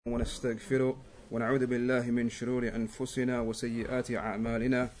ونستغفره ونعوذ بالله من شرور أنفسنا وسيئات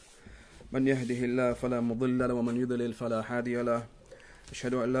أعمالنا من يهده الله فلا مضل له ومن يضلل فلا هادي له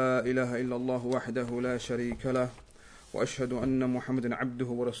أشهد أن لا إله إلا الله وحده لا شريك له وأشهد أن محمدا عبده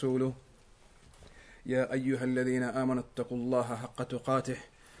ورسوله يا أيها الذين آمنوا اتقوا الله حق تقاته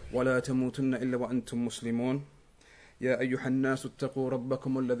ولا تموتن إلا وأنتم مسلمون يا أيها الناس اتقوا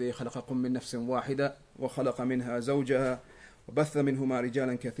ربكم الذي خلقكم من نفس واحدة وخلق منها زوجها وبث منهما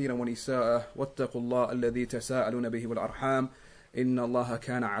رجالا كثيرا ونساء واتقوا الله الذي تساءلون به والأرحام إن الله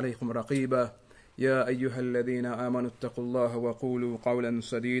كان عليكم رقيبا يا أيها الذين آمنوا اتقوا الله وقولوا قولا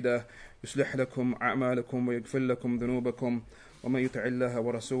سديدا يصلح لكم أعمالكم ويغفر لكم ذنوبكم ومن يطع الله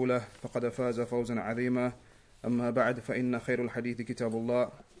ورسوله فقد فاز فوزا عظيما أما بعد فإن خير الحديث كتاب الله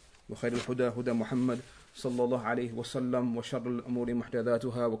وخير الهدى هدى محمد صلى الله عليه وسلم وشر الأمور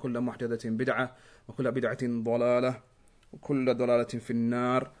محدثاتها وكل محدثة بدعة وكل بدعة ضلالة وكل ضلالة في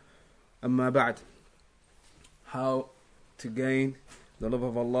النار. أما بعد, how to gain the love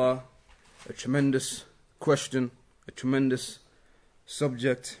of Allah, a tremendous question, a tremendous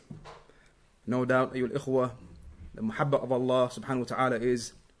subject. No doubt, أيها الإخوة, the muhabba of Allah subhanahu wa ta'ala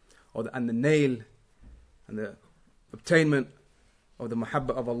is, and the nail and the obtainment of the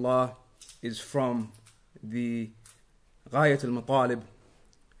muhabba of Allah is from the ghayat al-matalib.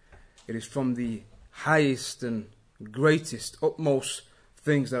 It is from the highest and greatest, utmost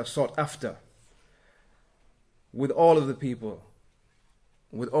things that are sought after with all of the people,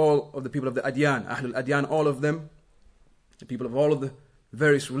 with all of the people of the adyan, Ahlul Adyan, all of them, the people of all of the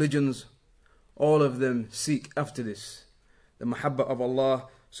various religions, all of them seek after this, the mahabba of Allah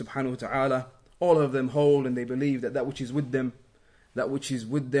subhanahu wa ta'ala. All of them hold and they believe that which is with them, that which is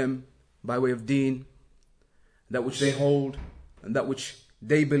with them by way of deen, that which they hold and that which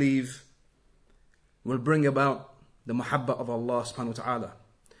they believe will bring about the mahabba of Allah subhanahu wa ta'ala.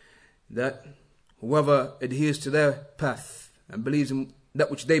 That whoever adheres to their path and believes in that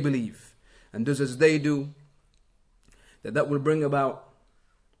which they believe and does as they do, that will bring about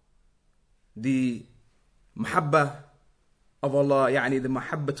the mahabba of Allah, يعني the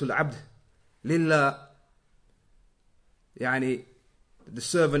mahabbatul abd lillah, يعني the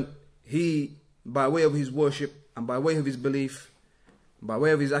servant, he by way of his worship and by way of his belief, by way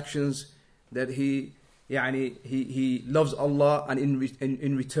of his actions, that he loves Allah, and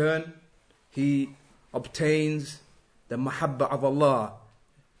in return he obtains the mahabba of Allah.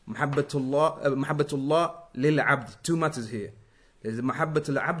 Mahabbatullah lil abd. Two matters here. There's the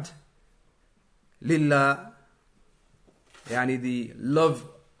mahabbatul abd lillah, the love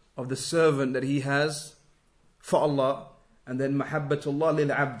of the servant that he has for Allah, and then mahabbatullah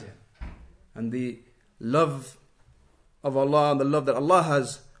lil abd, and the love of Allah and the love that Allah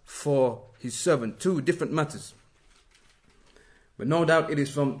has for his servant. Two different matters. But no doubt it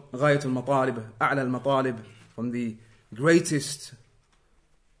is from ghayat al-matalib, a'la al-matalib, from the greatest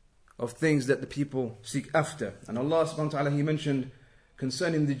of things that the people seek after. And Allah subhanahu wa ta'ala, He mentioned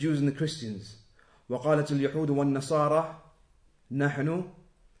concerning the Jews and the Christians, وَقَالَتِ الْيَحُودُ وَالنَّصَارَى نَحْنُ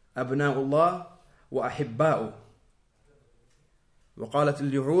أَبْنَاءُ اللَّهِ وَأَحِبَّاؤُهُ. وَقَالَتِ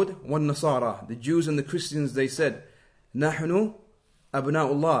الْيَحُودُ وَالنَّصَارَى, the Jews and the Christians, they said, نَحْنُ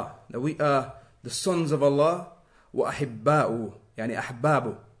أَبْنَاءُ اللَّهِ, that we are the sons of Allah, وَأَحِبَّاؤُهُ,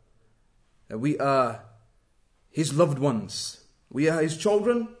 أَحْبَابُهُ, that we are His loved ones. We are His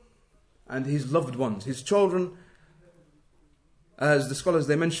children and His loved ones. His children, as the scholars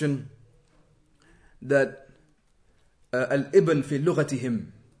they mention, that al-ibn fi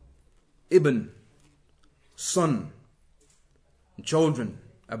lughatihim, ibn, son, children,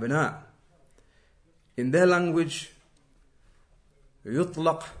 abna, in their language,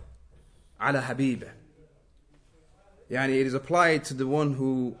 yutlaq ala habib, it is applied to the one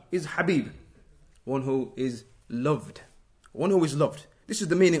who is habib, one who is loved, one who is loved. This is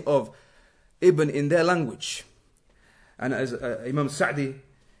the meaning of ibn in their language. And as Imam Sa'di,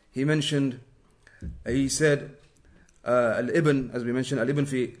 he mentioned, he said, al-ibn, as we mentioned, al-ibn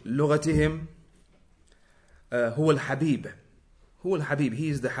fi lughatihim, huwa al-habib. Huwa al-habib, he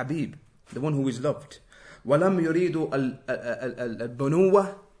is the habib, the one who is loved. وَلَمْ يُرِيدُ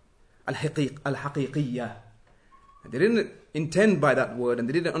الْبَنُوَّةِ الْحَقِيقِيَّةِ. They didn't intend by that word, and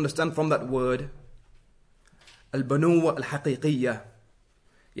they didn't understand from that word al-banuwa al-haqiqiyya,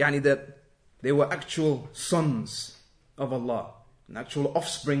 that they were actual sons of Allah, an actual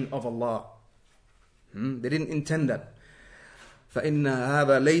offspring of Allah. They didn't intend that. فَإِنَّ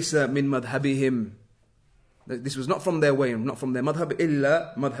هَذَا لَيْسَ مِن مَذْهَبِهِمْ. This was not from their way, not from their madhab,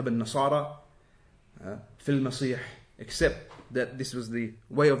 إِلَّا مَذْهَبَ النَّصَارَى فِي الْمَسِيحِ, except that this was the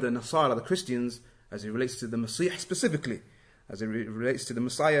way of the Nasara, the Christians, as it relates to the Masih specifically. as it relates to the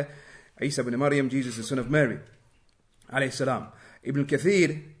Messiah, Isa ibn Maryam, Jesus the son of Mary, alayhi salam. Ibn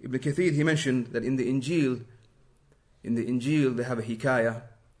Kathir, he mentioned that in the Injil they have a hikayah,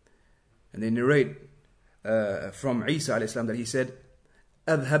 and they narrate from Isa alayhi salam that he said,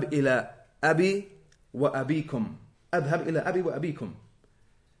 "Adhhab ila abi wa abikum." Adhhab ila abi wa abikum.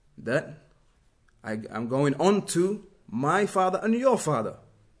 That I'm going on to my father and your father.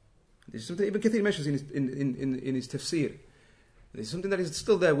 This is something Ibn Kathir mentions in his tafsir. This is something that is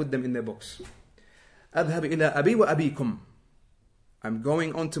still there with them in their books. Adhhab ila abi wa abikum. I'm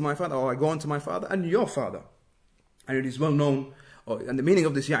going on to my father, or I go on to my father and your father. And it is well known, and the meaning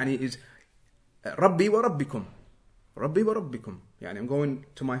of this is Rabbi wa Rabbikum. Rabbi wa Rabbikum. I'm going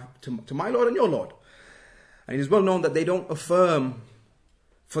to my Lord and your Lord. And it is well known that they don't affirm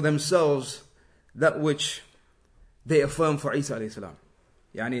for themselves that which they affirm for Isa alayhi salam.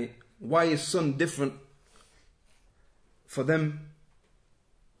 Why is son different for them?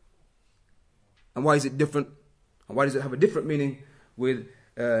 And why is it different? And why does it have a different meaning with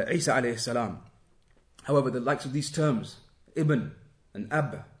Isa alayhi salam? However, the likes of these terms, ibn and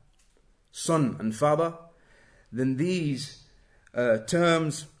ab, son and father, then these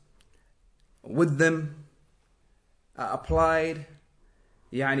terms with them are applied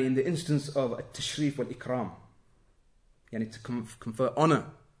in the instance of at-tashrif wal-ikram, to confer honor,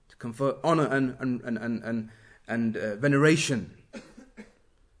 and veneration.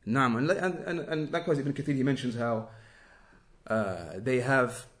 And likewise Ibn Kathir, he mentions how they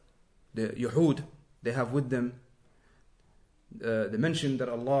have the Yahud, they have with them the mention that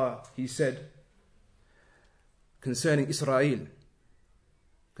Allah, He said concerning Israel,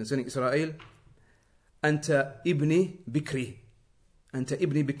 Anta ibni bikri. Anta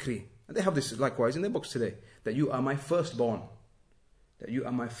ibni bikri. And they have this likewise in their books today, that you are my firstborn. That you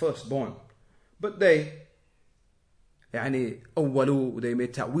are my firstborn. But they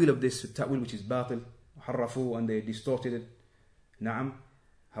made ta'wil of this, ta'wil which is batil, harrafu, and they distorted it. Na'am.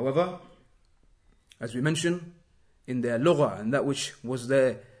 However, as we mentioned, in their lugha, and that which was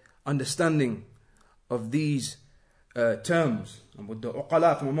their understanding of these terms, and with the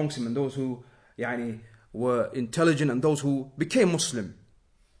uqala from amongst them, and those who were intelligent, and those who became Muslim,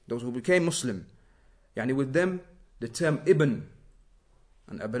 with them the term ibn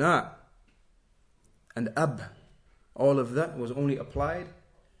and abna and ab, all of that was only applied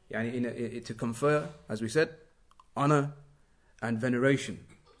to confer, as we said, honor and veneration.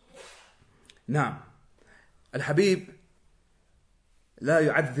 Now, Al-Habib لا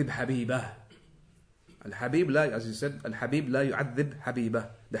يعذب حبيبه. Al-Habib, as he said, Al-Habib لا يعذب حبيبه.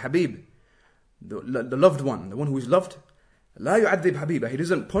 The Habib, the loved one, the one who is loved, لا يعذب حبيبه. He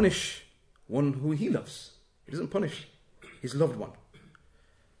doesn't punish one who he loves. He doesn't punish his loved one.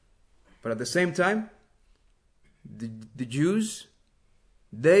 But at the same time, the Jews,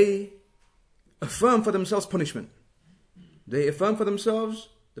 they affirm for themselves punishment. They affirm for themselves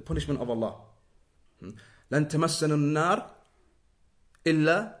the punishment of Allah. لن تمسنا النار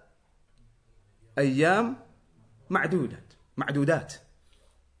إلا أيام معدودات.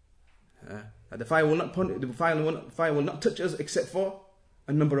 The fire will not touch us except for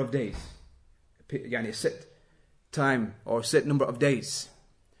a number of days. A set time or a set number of days.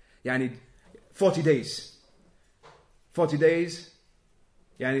 40 days. 40 days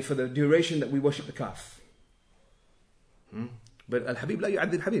for the duration that we worship the calf. But Al-Habib لا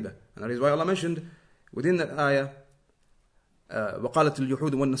يعذب حبيبه. And that is why Allah mentioned within that ayah, وقالت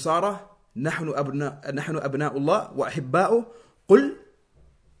اليهود والنصارى نحن أبناء الله وأحباؤه قل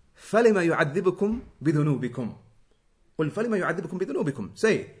فلما يعذبكم بذنوبكم. قل فلما يعذبكم بذنوبكم.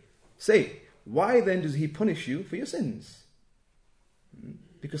 Say, why then does He punish you for your sins?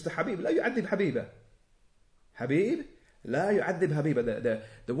 Because the Habib لا يعذب حبيبه. Habib لا يعذب حبيبه.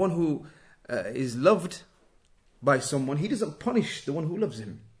 The one who is loved by someone, he doesn't punish the one who loves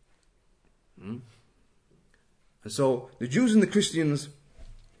him. And so the Jews and the Christians,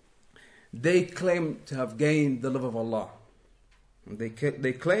 they claim to have gained the love of Allah. They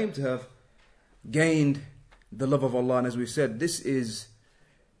claim to have gained the love of Allah. And as we said, this is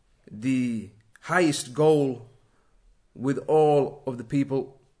the highest goal with all of the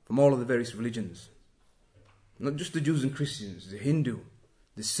people from all of the various religions. Not just the Jews and Christians, the Hindu,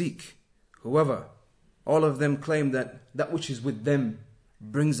 the Sikh, whoever. All of them claim that which is with them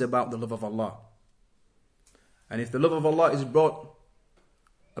brings about the love of Allah. And if the love of Allah is brought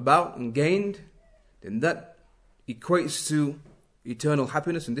about and gained, then that equates to eternal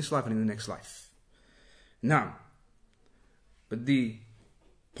happiness in this life and in the next life. Now, but the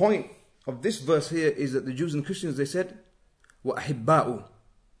point of this verse here is that the Jews and Christians, they said, وَأَحِبَّاءُ,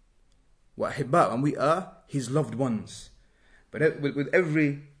 and we are His loved ones. But with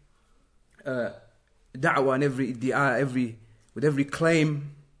every da'wah and every iddia, with every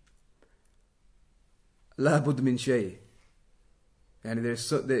claim, la bud min shay. And it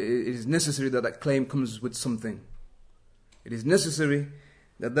is necessary that that claim comes with something. It is necessary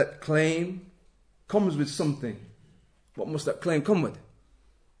that that claim comes with something. What must that claim come with?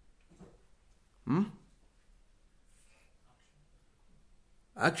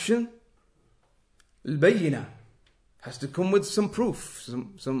 Action. Al-bayyinah has to come with some proof,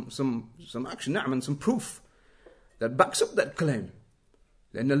 some action, and some proof that backs up that claim.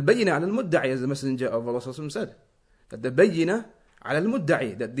 لأن البينة على المدعي, as the Messenger of Allah said, that the bayyinah على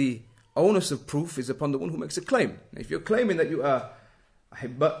المدعي, that the onus of proof is upon the one who makes a claim. Now, if you're claiming that you are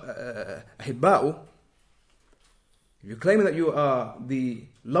ahibba'u, if you're claiming that you are the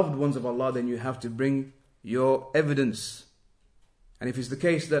loved ones of Allah, then you have to bring your evidence. And if it's the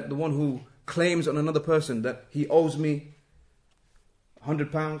case that the one who claims on another person that he owes me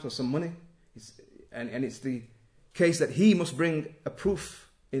 £100 or some money, and it's the case that he must bring a proof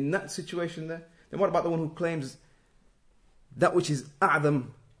in that situation there, then what about the one who claims that which is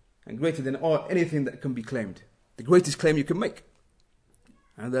a'zam and greater than anything that can be claimed? The greatest claim you can make,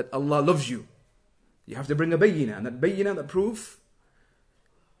 and that Allah loves you. You have to bring a bayyinah, and that bayyinah, that proof,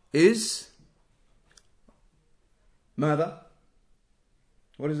 is ماذا?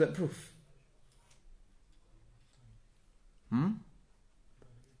 What is that proof?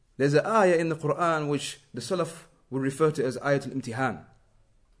 There's an ayah in the Quran which the Salaf would refer to as Ayatul Imtihan.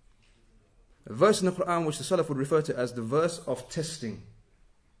 A verse in the Quran which the Salaf would refer to as the verse of testing.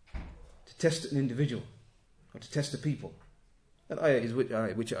 To test an individual, or to test a people. That ayah is which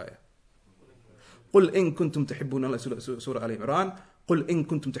ayah? قل إن كنتم تحبون الله, Surah Al Imran. قل إن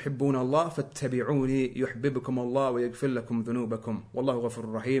كنتم تحبون الله فاتبعوني يحببكم الله ويغفر لكم ذنوبكم والله غفور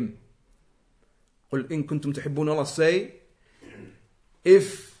رحيم. قل إن كنتم تحبون الله, say,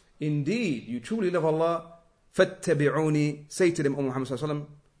 if indeed you truly love Allah, فاتبعوني, say to them, O Muhammad sallallahu alaihi wasallam,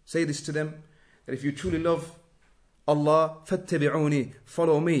 say this to them, that if you truly love Allah, فاتبعوني,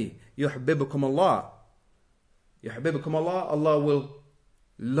 follow me, يحببكم الله, يحببكم Allah, Allah will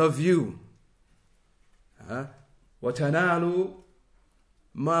love you. وتنالوا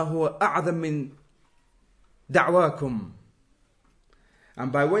ما هو أعظم من دعواكم,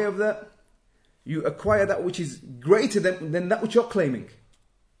 and by way of that you acquire that which is greater than that which you're claiming,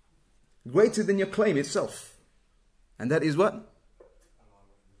 greater than your claim itself, and that is what?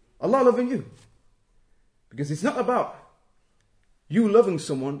 Allah loving you. Because it's not about you loving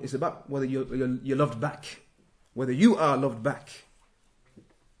someone, it's about whether you're loved back, whether you are loved back.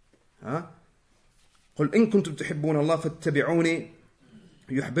 قل إن كنتم تحبون الله فاتبعوني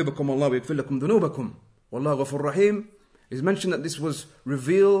يحببكم الله ويغفر لكم ذنوبكم والله غفور رحيم. It's mentioned that this was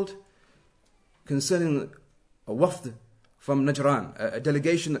revealed concerning a wafd from Najran, a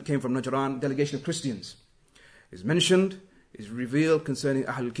delegation that came from Najran, delegation of Christians. It's mentioned, is revealed concerning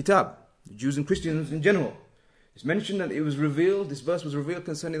Ahlul Kitab, the Jews and Christians in general. It's mentioned that it was revealed, this verse was revealed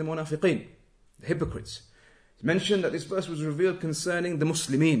concerning the Munafiqeen, the hypocrites. It's mentioned that this verse was revealed concerning the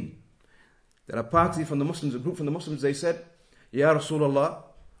Muslimin. That a party from the Muslims, a group from the Muslims, they said, Ya Rasulullah,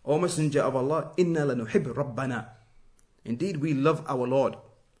 O Messenger of Allah, inna lanuhib Rabbana. Indeed, we love our Lord.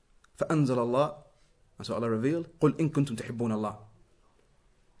 فأنزل الله, and so Allah revealed, قل إن كنتم تحبون الله.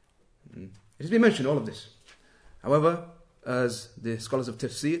 It has been mentioned, all of this. However, as the scholars of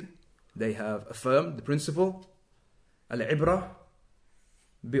tafsir, they have affirmed the principle, al-ibra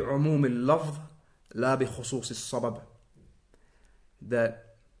bi'umum al-lafz la bi khusus al-sabab,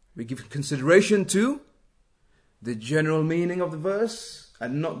 that we give consideration to the general meaning of the verse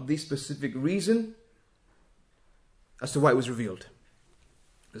and not the specific reason as to why it was revealed.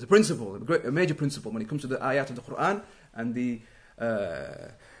 There's a principle, a major principle when it comes to the ayat of the Quran and the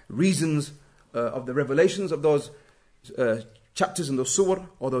reasons of the revelations of those chapters and those surah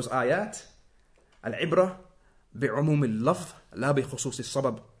or those ayat. Al-ibra bi'umum al-lafz la bi khusus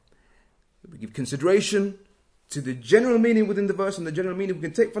al-sabab. We give consideration to the general meaning within the verse and the general meaning we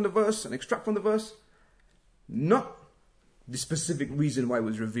can take from the verse and extract from the verse, not the specific reason why it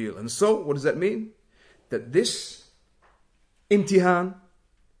was revealed. And so, what does that mean? That this imtihan,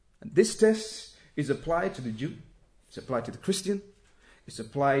 this test, is applied to the Jew, it's applied to the Christian, it's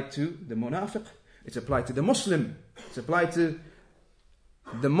applied to the Munafiq, it's applied to the Muslim, it's applied to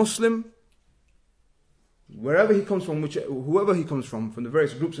the Muslim, wherever he comes from, whoever he comes from the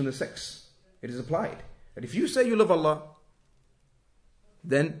various groups and the sects, it is applied. That if you say you love Allah,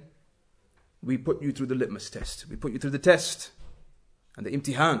 then we put you through the litmus test. We put you through the test and the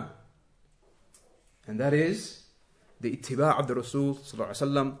imtihan. And that is the ittiba' of the Rasul sallallahu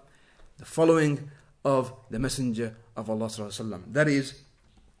alaihi wasallam, the following of the Messenger of of Allah sallallahu alaihi wasallam. That is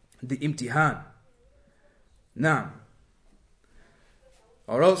the imtihan. Now,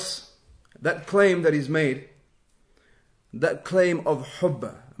 or else that claim that is made, that claim of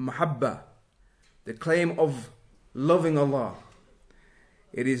hubba, mahabba, the claim of loving Allah,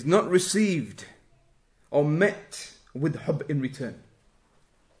 it is not received or met with hubb in return.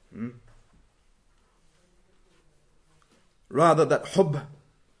 Rather, that hubb,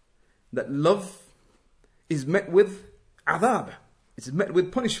 that love, is met with adhab. It's met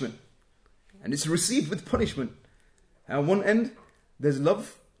with punishment. And it's received with punishment. At one end, there's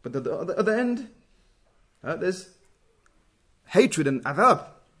love, but at the other end, there's hatred and adhab.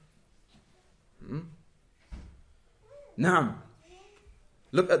 Naam.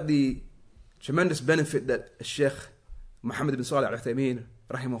 Look at the tremendous benefit that Sheikh Muhammad ibn Salih al-Uthaymeen,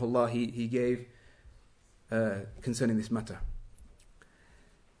 rahimahullah, he gave concerning this matter.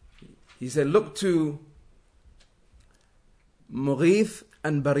 He said, look to Mughith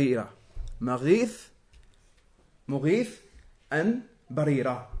and Barira. Mughith and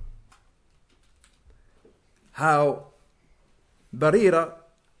Barira. How Barira,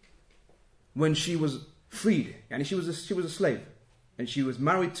 when she was freed, and she was a slave, and she was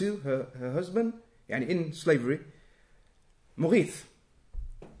married to her husband, and in slavery, Mughith.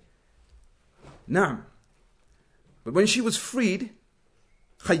 Naam. But when she was freed,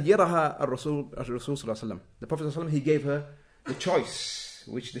 خيرها الرسول صلى الله عليه وسلم. The Prophet صلى الله عليه وسلم, he gave her the choice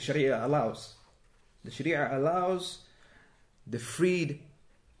which the Sharia allows. The Sharia allows the freed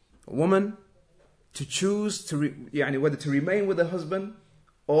woman to choose whether to remain with her husband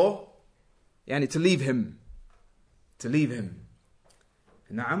or to leave him. To leave him.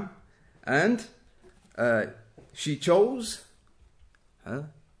 Naam. And she chose to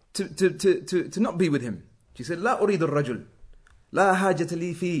not be with him. She said, لا أريد الرجل لا حاجة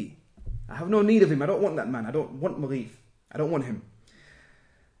لي فيه. I have no need of him. I don't want that man. I don't want Mughith. I don't want him.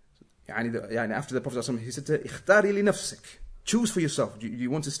 After the Prophet ﷺ, he said to her, اختاري لنفسك. Choose for yourself. Do you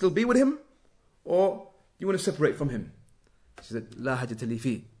want to still be with him, or you want to separate from him? She said, لا حاجة لي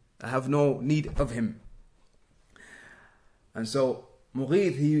فيه. I have no need of him. And so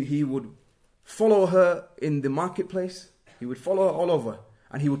Mughith, he would follow her in the marketplace. He would follow her all over,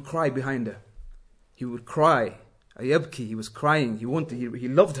 and he would cry behind her. He would cry. Ayabki, he was crying. He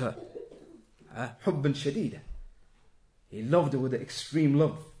loved her. Hubban shadid. He loved her with an extreme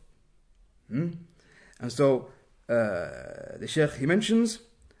love. And so the Shaykh, he mentions,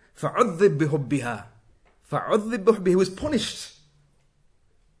 فَعُذِّبْ بِحُبِّهَا. فَعُذِّبْ بِحُبِّهَا. He was punished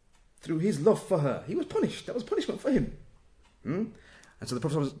through his love for her. He was punished. That was punishment for him. And so the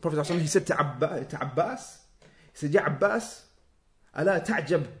Prophet he said to Abbas, he said, Ya Abbas, ألا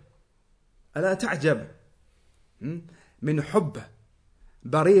تعجب من حب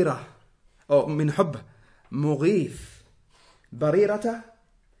بريرة أو من حب مغيث بريرة.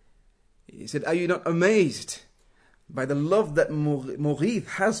 He said, are you not amazed by the love that Mughith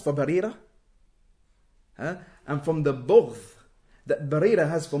has for Barira? And from the bughd that Barira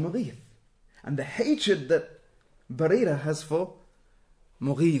has for Mughith, and the hatred that Barira has for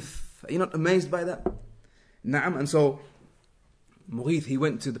Mughith. Are you not amazed by that? Naam. And so Mughith, he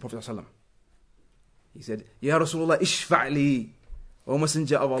went to the Prophet ﷺ. He said, Ya Rasulullah, ishfa' li. O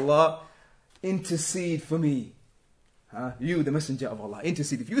Messenger of Allah, intercede for me. You, the Messenger of Allah,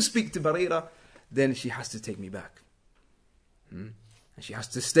 intercede. If you speak to Barira, then she has to take me back. And she has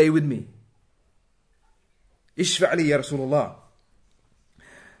to stay with me. Ishfa' li, Ya Rasulullah.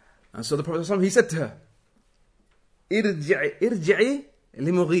 And so the Prophet ﷺ, he said to her, Irji'i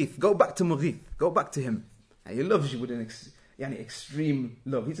li Mughith. Go back to Mughith. Go back to him. And he loves you with an extreme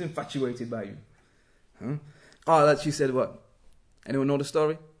love. He's infatuated by you. That she said what? Anyone know the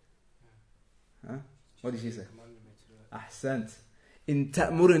story? What did she say? Ahsant. In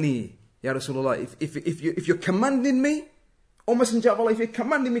ta'murni, Ya Rasulullah. If you're commanding me, O Messenger of Allah, if you're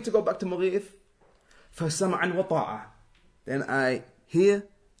commanding me to go back to Mughith, فَسَمْعًا وَطَاعًا, then I hear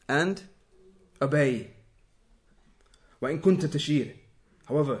and obey. وَإِن كُنْتَ تَشِيرُ.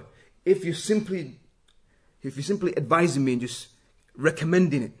 However, if you're simply advising me and just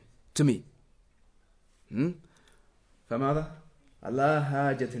recommending it to me, فَمَاذا لَا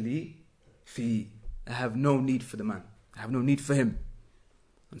حَاجَةَ لِي فِي. I have no need for the man. I have no need for him.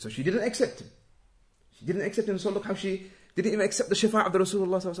 And so she didn't accept him. She didn't accept him. So look how she didn't even accept the shafa' of the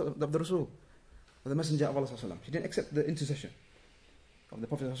Rasulullah, of the Rasul, of the Messenger of Allah. She didn't accept the intercession of the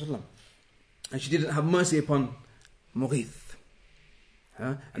Prophet. And she didn't have mercy upon Mughith.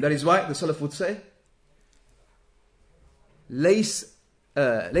 And that is why the Salaf would say, ليس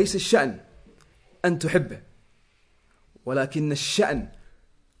الشأن أن تحبه ولكن الشأن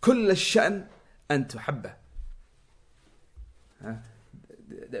كل الشأن أن تحبه.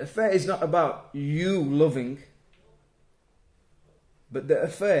 The affair is not about you loving, but the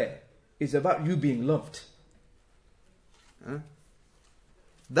affair is about you being loved.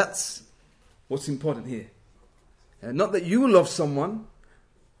 That's what's important here. Not that you love someone,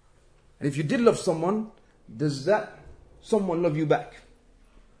 and if you did love someone, does that someone love you back?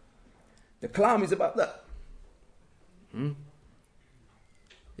 The kalam is about that.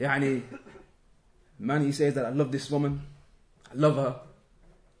 Yani, man, he says that I love this woman, I love her.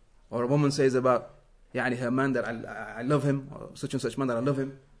 Or a woman says about yani, her man that I love him, or such and such man that I love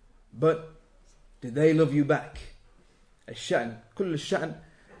him. But do they love you back? الشأن كل الشأن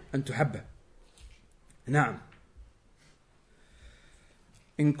أن تحبه. نعم.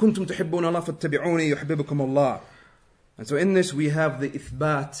 إن كنتم تحبون الله فاتبعوني يحببكم الله. And so in this we have the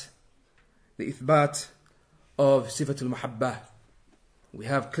ithbat of صفة المحبة. We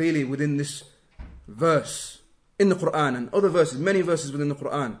have clearly within this verse in the Quran and other verses, many verses within the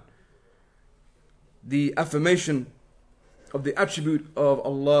Quran, the affirmation of the attribute of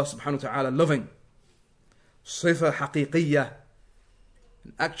Allah subhanahu wa ta'ala loving. صفة حقيقية,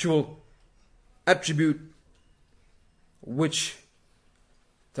 an actual attribute which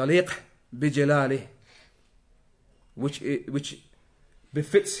تليق بجلاله, which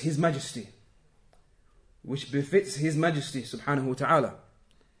befits His Majesty, subhanahu wa ta'ala.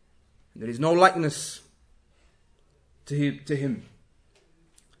 There is no likeness to Him.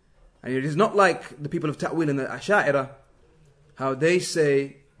 And it is not like the people of Ta'wil and the Asha'ira, how they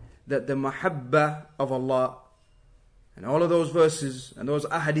say that the mahabba of Allah and all of those verses and those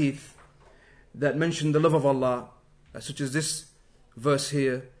ahadith that mention the love of Allah, such as this verse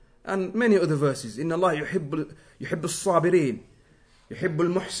here and many other verses. Inna Allah yuhibbu as-sabirin, yuhibbu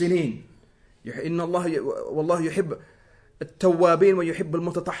al-muhsinin, inna Allah wallahu yuhibbu at-tawwabin wa yuhibbu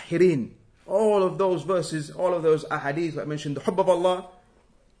al-mutatahhirin. All of those verses, all of those ahadith that mention the hubb of Allah,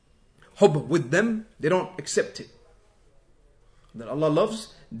 hubb with them, they don't accept it. That Allah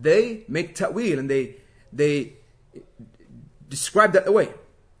loves, they make ta'wil and they describe that away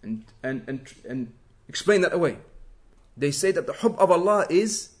and explain that away. They say that the hubb of Allah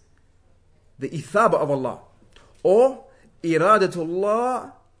is the ithaba of Allah, or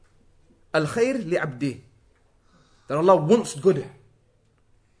iradatullah al-khair li-abdih, that Allah wants good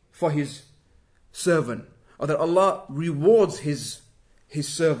for His servant, or that Allah rewards His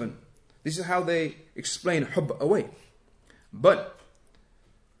servant. This is how they explain hubb away. But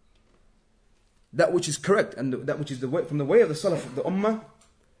that which is correct and that which is from the way of the Salaf of the Ummah,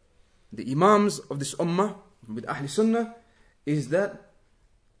 the Imams of this Ummah with Ahl Sunnah, is that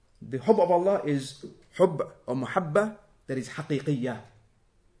the hubb of Allah is hubb or muhabba that is haqiqiyah.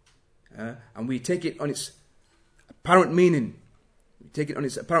 And we take it on its apparent meaning.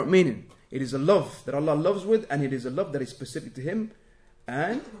 It is a love that Allah loves with, and it is a love that is specific to Him,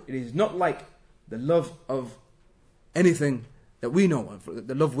 and it is not like the love of anything that we know of,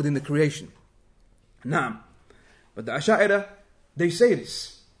 the love within the creation. Naam. But the Asha'ira, they say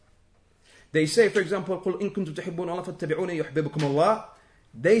this. They say, for example, قُلْ إِن كُنْتُمْ تُحِبُّونَ اللَّهَ فَاتَّبِعُونِي يُحْبِبُكُمُ اللَّهُ.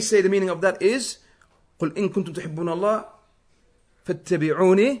 They say the meaning of that is قُلْ إِن كُنْتُمْ تُحِبُّونَ اللَّهَ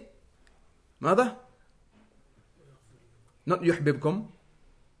فَاتَّبِعُونِي ماذا؟ Not يُحْبِبْكُمْ.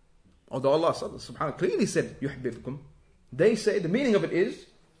 Although Allah subhanahu clearly said يُحْبِبْكُمْ. They say the meaning of it is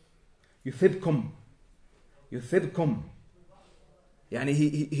يُثِبْكُمْ. Yani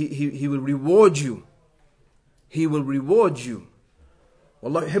he will reward you. He will reward you.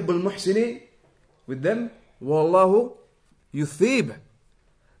 Wallahu yuhibbul muhsinin, with them. Wallahu yuthib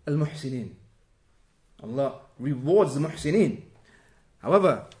al-muhsinin. Allah rewards the muhsinin.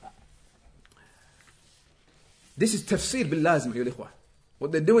 However, this is tafsir bil lazim, ayyuhal ikhwah.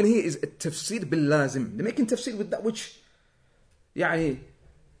 What they're doing here is a tafsir bil lazim. They're making tafsir with that which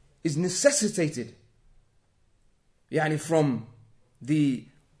is necessitated from the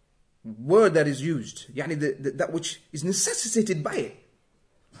word that is used, that which is necessitated by it.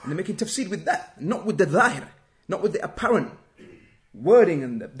 And they're making tafsir with that, not with the zahir, not with the apparent wording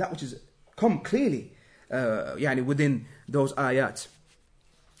and that which is come clearly within those ayat.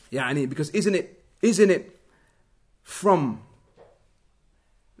 Because isn't it from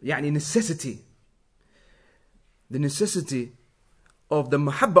necessity, the necessity of the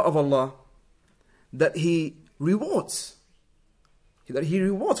mahabba of Allah, that He rewards. That He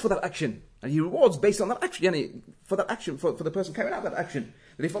rewards for that action. And He rewards based on that action. For that action, for the person carrying out that action.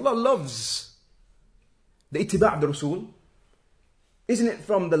 That if Allah loves the ittiba' of the Rasul, isn't it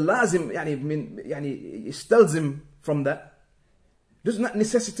from the lazim, istalzim from that? Doesn't that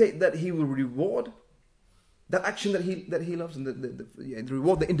necessitate that He will reward that action that He loves, and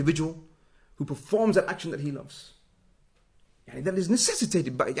reward the individual who performs that action that He loves? that is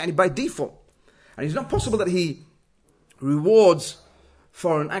necessitated by default. And it's not possible that he rewards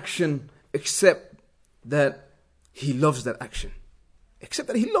for an action except that he loves that action. Except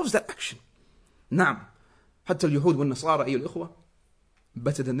that he loves that action. نعم. حتى اليهود والنصارى أيها الإخوة,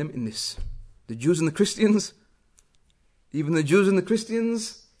 better than them in this. The Jews and the Christians, even the Jews and the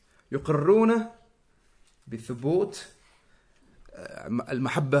Christians, يقرون بثبوت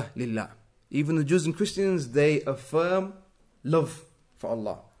المحبة لله. Even the Jews and Christians, they affirm love for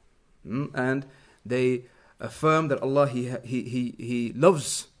Allah. And they affirm that Allah, He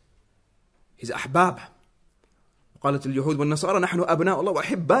loves His أحباب. قالت اليهود والنصارى نحن أبناء الله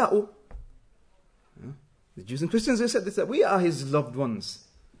وأحباؤه. The Jews and Christians, they said that we are His loved ones.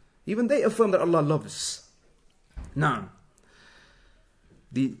 Even they affirm that Allah loves. نعم.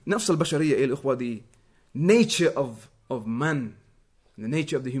 The nafs al-bashariyya, ya ikhwa, the nature of man, the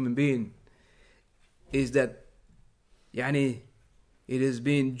nature of the human being, is that it has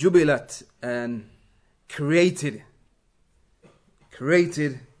been jubilat and created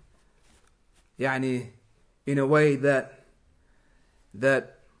in a way that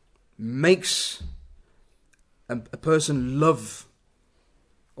makes a person love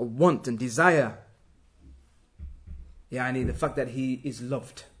or want and desire the fact that he is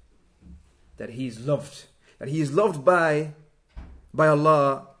loved, that he is loved by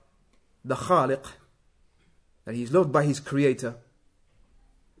Allah, the Khaliq, that he is loved by his Creator,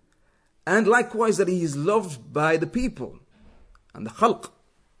 and likewise that he is loved by the people and the Khalq,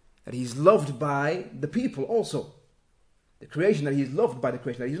 that he is loved by the people also, the creation, that he is loved by the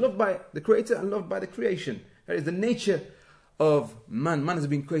creation, that he is loved by the Creator and loved by the creation. That is the nature of man. Man has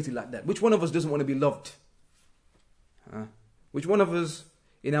been created like that. Which one of us doesn't want to be loved? Which one of us,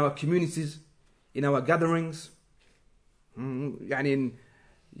 in our communities, in our gatherings, in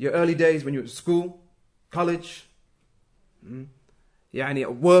your early days when you were at school, college,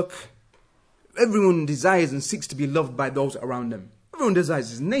 at work, everyone desires and seeks to be loved by those around them. Everyone desires.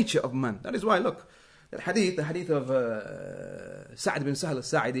 It's the nature of man. That is why, look, the hadith of Sa'd bin Sahl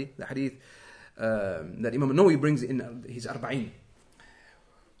al-Sa'idi, the hadith that Imam Nawawi brings in his Arba'in,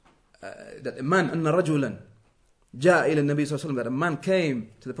 that a man, أن رجلا جاء إلى النبي صلى الله عليه وسلم, that a man came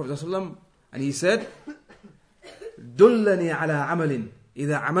to the Prophet صلى الله عليه وسلم and he said, دلني على عمل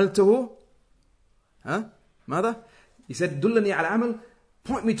إذا عملته ماذا? He said, دلني على عمل,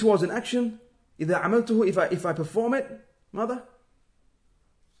 point me towards an action, إذا عملته, if I perform it, ماذا?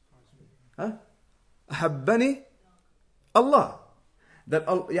 أحبني Allah. That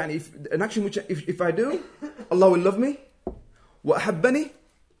if an action which if I do, Allah will love me. وأحبني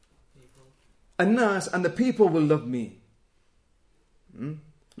الناس, and the people will love me.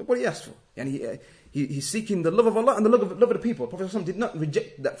 Look what he asked for. He's seeking the love of Allah and the love of the people. Prophet ﷺ did not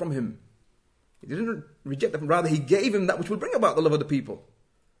reject that from him. He didn't reject that. Rather, he gave him that which will bring about the love of the people.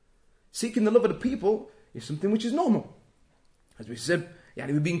 Seeking the love of the people is something which is normal. As we said,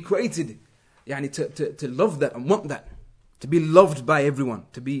 we've been created to love that and want that. To be loved by everyone.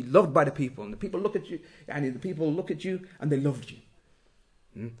 To be loved by the people. And the people look at you, the people look at you and they loved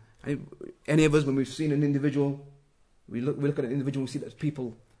you. Any of us, when we've seen an individual, we look at an individual, we see that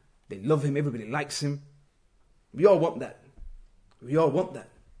people, they love him, everybody likes him. We all want that. We all want that.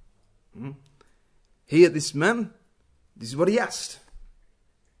 Here, this man, this is what he asked.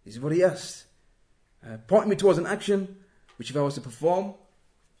 This is what he asked. Point me towards an action, which if I was to perform,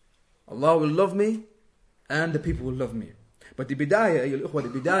 Allah will love me, and the people will love me. But the bidayah, أيها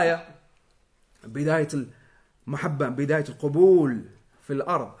الأخوة, بداية المحبة, بداية القبول في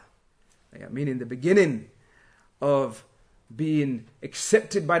الأرض, meaning the beginning of being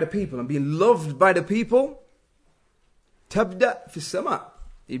accepted by the people and being loved by the people, تبدأ في السماء.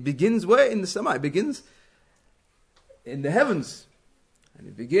 It begins where? In the sama. It begins in the heavens. And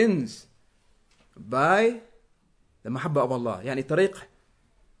it begins by the mahabba of Allah. طريق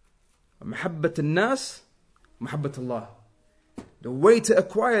محبة الناس محبة الله. The way to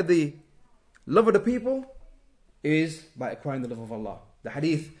acquire the love of the people is by acquiring the love of Allah. The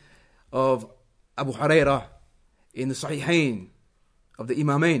hadith of Abu Hurairah in the Sahihain of the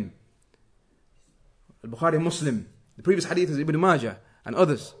Imamain, Al-Bukhari and Muslim. The previous hadith is Ibn Majah and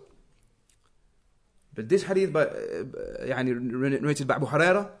others. But this hadith narrated by Abu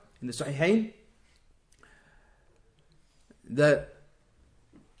Hurairah in the Sahihain, that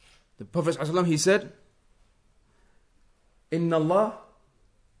the Prophet ﷺ, he said, إن الله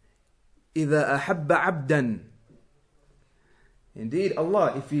إذا أحب عبدا. Indeed,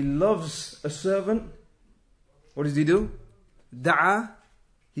 Allah, if He loves a servant, what does He do? Da'a,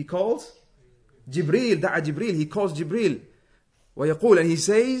 He calls Jibreel, Da'a Jibreel, He calls Jibreel. ويقول, and He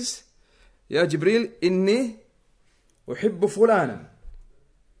says, يا جبريل إني أحب فلانا.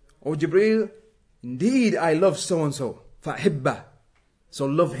 O Jibreel, indeed I love so and so. فأحبه. So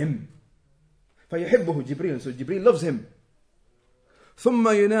love him. فيحبه جبريل. So Jibreel loves him. ثم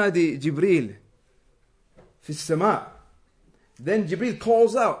ينادي جبريل في السماء. Then Jibreel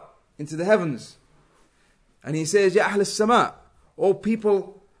calls out into the heavens. And he says, يا أهل السماء, O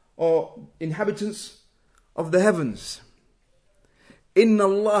people or inhabitants of the heavens. إن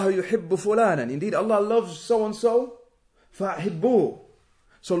الله يحب فلانا. Indeed Allah loves so and so. فأحبوه.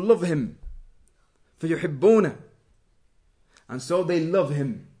 So love him. فيحبونه. And so they love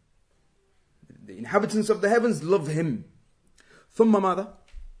him. The inhabitants of the heavens love him. ثم ماذا?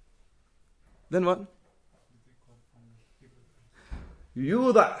 Then what?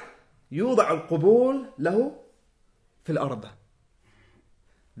 يوضع القبول له في الأرض.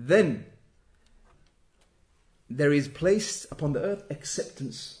 Then there is placed upon the earth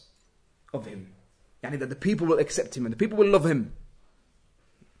acceptance of him. Yani that the people will accept him and the people will love him.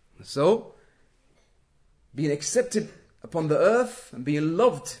 So, being accepted upon the earth and being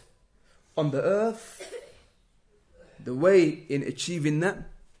loved on the earth, the way in achieving that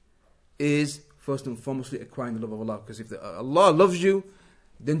is first and foremost acquiring the love of Allah. Because if Allah loves you,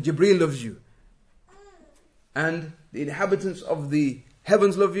 then Jibreel loves you. And the inhabitants of the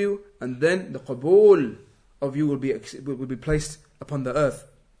heavens love you, and then the qabul of you will be placed upon the earth.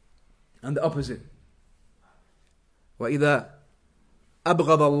 And the opposite. وَإِذَا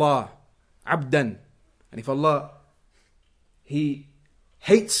أَبْغَضَ اللَّهُ عَبْدًا. And if Allah, He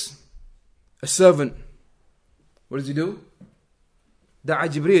hates a servant, what does He do? دعا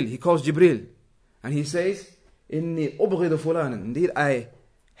Jibreel. He calls Jibreel. And he says, إِنِّي أُبْغِضُ فُلَانًا. Indeed, I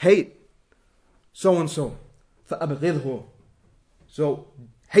hate so and so. فَأَبْغِضْهُ. So,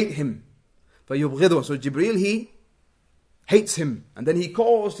 hate him. فَيُبْغِضُهُ. So Jibreel, he hates him. And then he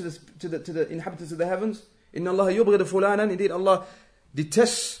calls to the inhabitants of the heavens, إِنَّ اللَّهَ يُبْغِضُ فُلَانًا. Indeed, Allah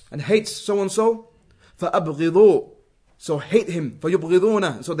detests and hates so and so. فَأَبْغِضُوا. So hate him.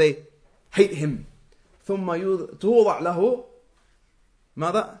 فَيُبْغِضُونَ. So they hate him. ثُمَّ تُوضَعْ لَهُ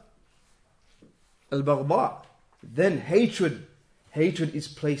ماذا؟ البغضاء. Then hatred is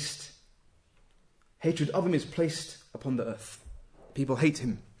placed. Hatred of him is placed upon the earth. People hate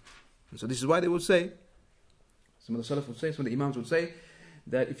him. And so this is why they would say, some of the Salaf would say, some of the Imams would say,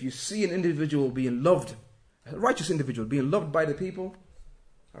 that if you see an individual being loved, a righteous individual being loved by the people,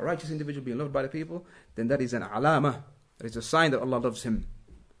 then that is an alama. That is a sign that Allah loves him.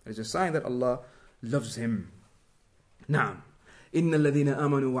 That is a sign that Allah loves him. Naam. إن الذين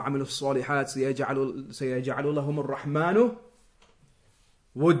آمنوا وعملوا الصالحات سيجعل لهم الرحمن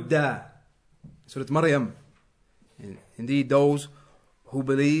ودا. Surah Maryam. Indeed, those who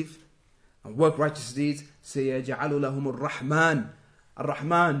believe and work righteous deeds, سيجعل لهم الرحمن.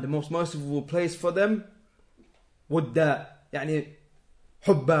 الرحمن, the most merciful, will place for them ودا, يعني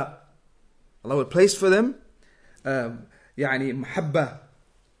حبا. Allah will place for them يعني محبة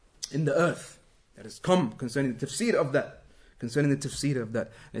in the earth. That has come concerning the tafsir of that. And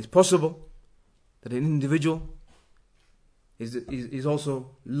it's possible that an individual is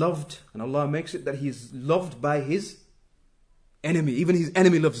also loved, and Allah makes it that he is loved by his enemy. Even his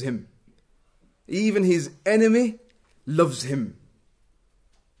enemy loves him.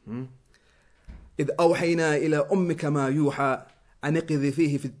 إذ أوحينا إلى أمك ما يوحى أن اقذ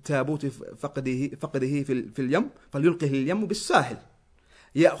فيه في التابوت فقده في اليم فليلقه اليم بالساحل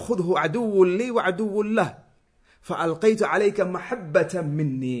يأخذه عدو لي وعدو له فألقيت عليك محبة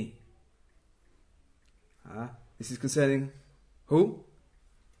مني. This is concerning who?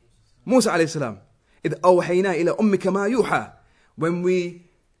 Musa alayhi salam. إذ أوحينا إلى أمك ما يوحى. When we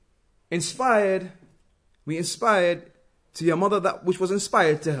inspired to your mother that which was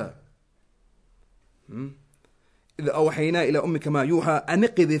inspired to her. إذ أوحينا إلى أمك ما يوحى أن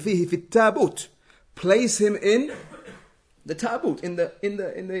اقذ فيه في التابوت. Place him in the tabut, in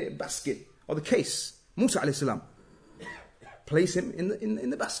the basket or the case. Musa alayhi salam. Place him in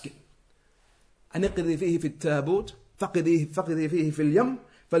the basket. أن اقذ فيه في التابوت فقذه فيه في اليم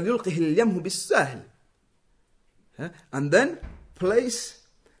فليلقه اليم بالساهل. And then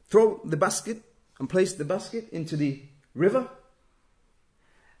throw the basket and place the basket into the river,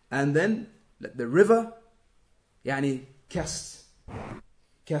 and then let the river يعني cast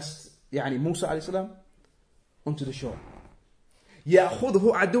يعني Musa عليه السلام onto the shore.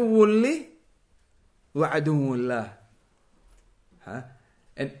 يأخذه عدو لي وعدو الله.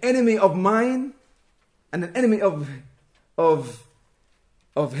 An enemy of mine and an enemy of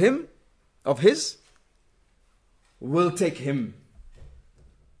his will take him.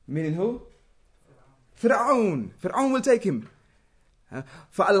 Meaning who? Fir'aun. Fir'aun will take him.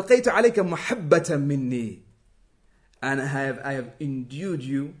 فَأَلْقَيْتَ عَلَيْكَ مَحَبَّةً مِنِّي. and I have endued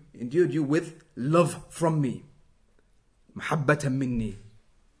you with love from me. محبة مني.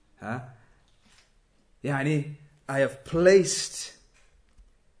 يعني I have placed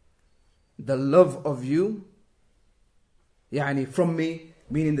the love of you يعني from me,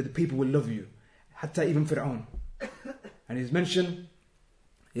 meaning that the people will love you. حتى even Fir'aun. And he's mentioned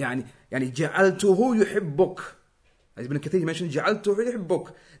يعني جعلته يحبك. As Ibn Kathir mentioned جعلته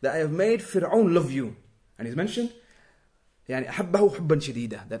يحبك, that I have made Fir'aun love you. And he's mentioned يعني أحبه حبا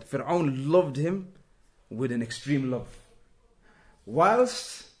شديدا, that Fir'aun loved him with an extreme love.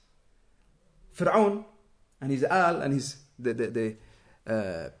 Whilst Fir'aun and his and his the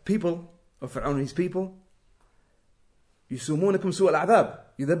people of Fir'aun and his people يسومونكم سوء العذاب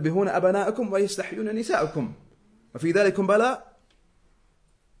يذبحون أبناءكم ويستحيون نساءكم وفي ذلكم بلاء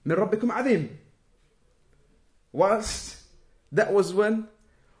من ربكم عظيم. Whilst that was when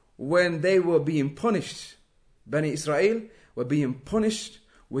they were being punished, Bani Israel were being punished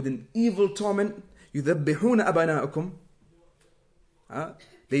with an evil torment. يذبحون أبناءكم,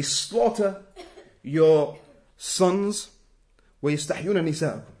 they slaughter your sons, ويستحيون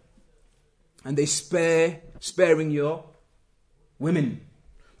نساءكم, and they sparing your women.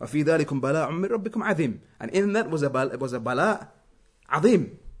 وفي ذلكم بلاء من ربكم عظيم. And in that was a bala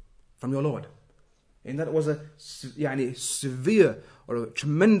عظيم from your Lord. And that was a severe or a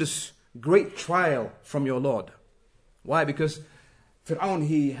tremendous great trial from your Lord. Why? Because Fir'aun,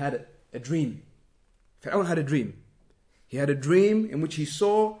 he had a dream. Fir'aun had a dream. He had a dream in which he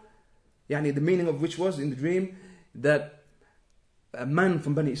saw, the meaning of which was in the dream that a man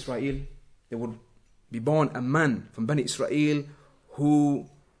from Bani Israel, there would be born a man from Bani Israel who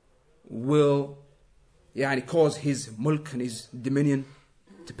will cause his mulk and his dominion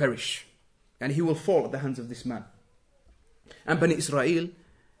to perish. And he will fall at the hands of this man. And Bani Israel,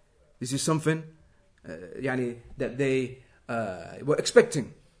 this is something that they were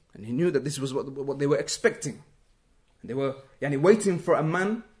expecting. And he knew that this was what they were expecting. And they were waiting for a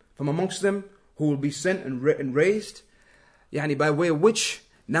man from amongst them who will be sent and raised, by way of which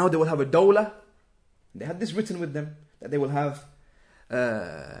now they will have a dawla. They had this written with them, that they will have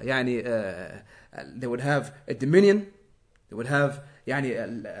they would have a dominion, they would have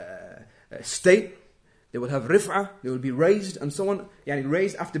a state, they will have rif'ah, they will be raised and so on,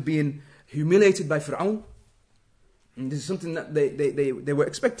 raised after being humiliated by Fir'aun. And this is something that they were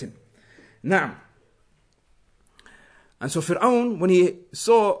expecting. Now, and so Fir'aun, when he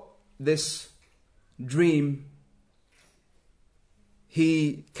saw this dream,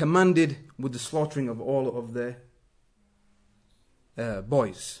 he commanded with the slaughtering of all of the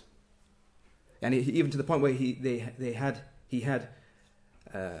boys. And even to the point where he had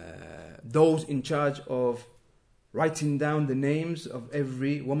those in charge of writing down the names of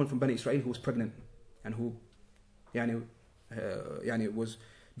every woman from Bani Israel who was pregnant and who was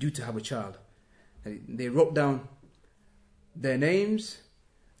due to have a child. They wrote down their names,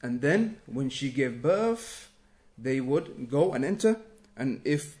 and then when she gave birth, they would go and enter. And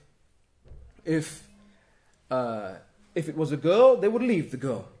if it was a girl, they would leave the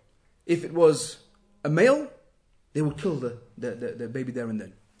girl. If it was a male, they would kill the baby there and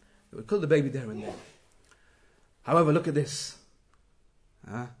then. They would kill the baby there and then. However, look at this.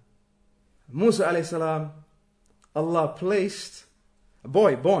 Musa alayhi salam, Allah placed a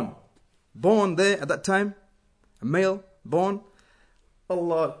boy born there at that time, a male born.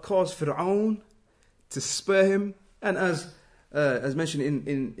 Allah caused Fir'aun to spare him, and as mentioned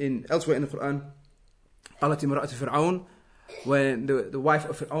in elsewhere in the Quran, قالت امرأة فرعون, when the wife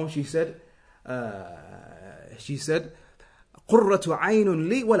of Fir'aun, she said قرة عين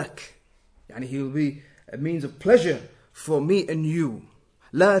لي ولك, he will be a means of pleasure for me and you.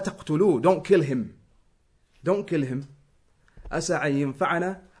 لا تقتلوه, don't kill him. أسى أن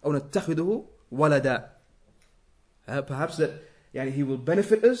ينفعنا أو نتخذه ولدا. Perhaps that he will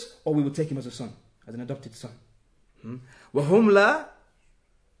benefit us, or we will take him as a son, as an adopted son. وهم لا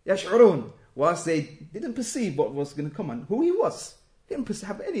يشعرون, whilst they didn't perceive what was going to come and who he was. They didn't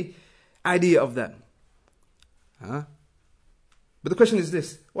have any idea of that. But the question is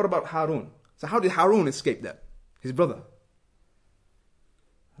this: what about Harun? So how did Harun escape that? His brother.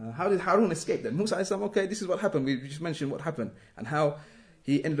 How did Harun escape that? Musa said, okay, this is what happened. We just mentioned what happened and how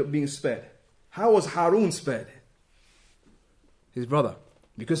he ended up being spared. How was Harun spared? His brother.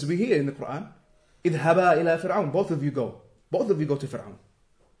 Because we hear in the Quran, اذهبا إلى فرعون, both of you go to Fir'aun.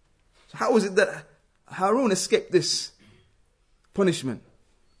 So how is it that Harun escaped this punishment?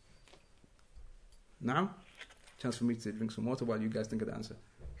 Now, chance for me to drink some water while you guys think of the answer.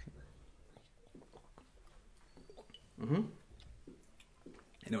 I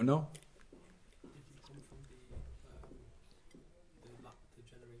don't know.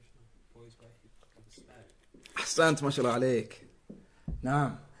 Ahsant, mashallah alayk.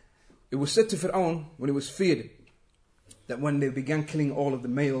 Naam. It was said to Fir'aun when he was feared that when they began killing all of the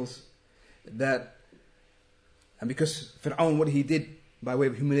males, that, and because Fir'aun, what he did by way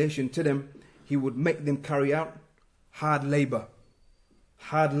of humiliation to them, he would make them carry out hard labor,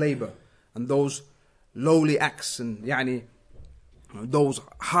 and those lowly acts, and those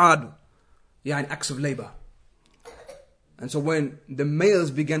hard acts of labor. And so when the males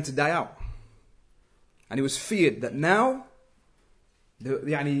began to die out, and it was feared that now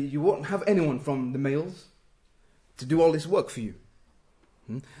you won't have anyone from the males to do all this work for you.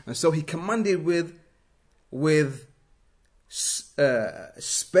 And so he commanded with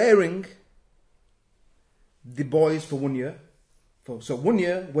sparing the boys for 1 year. So 1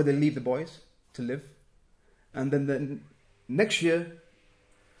 year where they leave the boys to live, and then the next year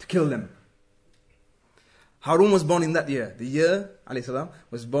to kill them. Harun was born in that year. The year, alayhi salam,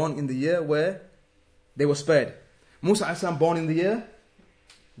 was born in the year where they were spared. Musa alayhi salam born in the year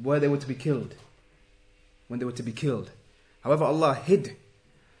where they were to be killed. When they were to be killed. However, Allah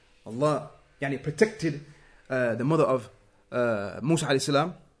protected the mother of Musa alayhi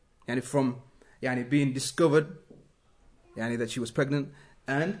salam from being discovered that she was pregnant,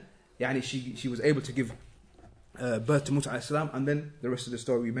 and she was able to give birth to Musa alayhi salam, and then the rest of the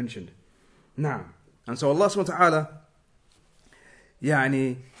story we mentioned. Now, and so Allah subhanahu wa ta'ala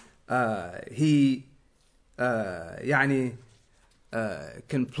he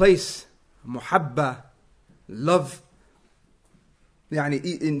can place muhabba, love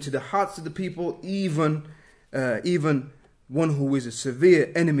into the hearts of the people, even one who is a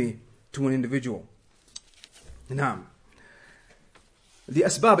severe enemy to an individual. Now, the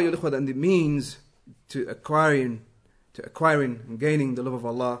asbab and the means to acquiring and gaining the love of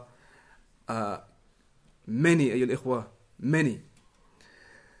Allah, many.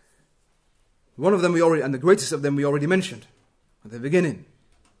 One of them and the greatest of them we already mentioned at the beginning.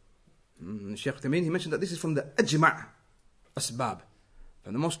 Shaykh Uthaymeen, he mentioned that this is from the ajma' asbab,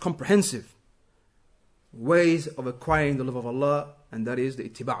 from the most comprehensive ways of acquiring the love of Allah, and that is the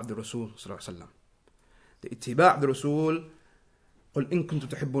ittiba' of the Rasul sallallahu alaihi wasallam. The ittiba' of the Rasul, قُلْ إِن كُنْتُمْ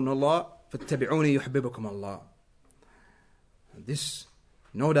تُحِبُّونَ اللَّهَ فَاتَّبِعُونِي يُحْبِبُكُمْ اللَّهُ. This,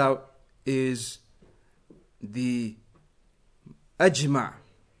 no doubt, is the ajma',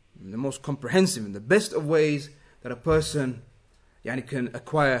 the most comprehensive and the best of ways that a person can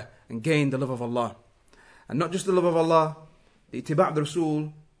acquire and gain the love of Allah. And not just the love of Allah, the ittiba' of the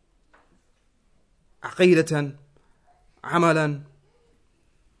Rasul, aqeedatan, amalan,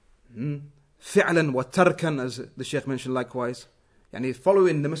 fi'lan wa tarkan, as the Shaykh mentioned likewise.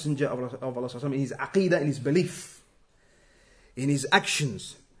 Following the Messenger of Allah in his aqeedah, in his belief, in his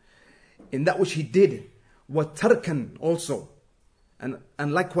actions, in that which he did, wa tarkan also, and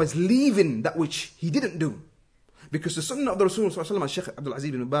likewise leaving that which he didn't do. Because the sunnah of the Rasul sallallahu alaihi wasallam, Shaykh Abdul Aziz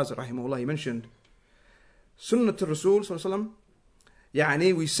ibn Baz rahimahullah, he mentioned sunnah to Rasul sallallahu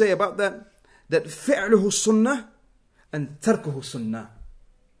alaihi wasallam, we say about that fi'luhu sunnah and tarkuhu sunnah.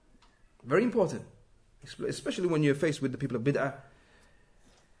 Very important, especially when you're faced with the people of bid'ah,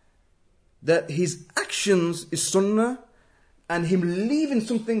 that his actions is sunnah, and him leaving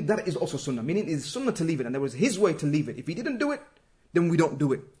something, that is also sunnah. Meaning it is sunnah to leave it, and there was his way to leave it. If he didn't do it, then we don't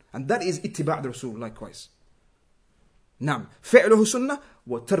do it. And that is ittiba' the Rasul likewise. Naam, fi'luhu sunnah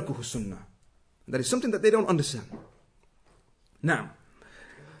wa tarkuhu sunnah. That is something that they don't understand. Now,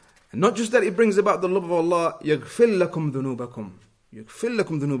 and not just that it brings about the love of Allah, يَغْفِرْ لَكُمْ ذُنُوبَكُمْ يَغْفِرْ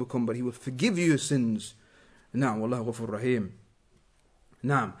لَكُمْ ذُنُوبَكُمْ, but He will forgive you your sins. Naam, Wallahu Ghafur Rahim.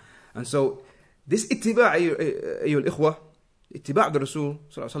 Naam. And so, this ittiba' ayyuhal ikhwah, ittiba' the Rasul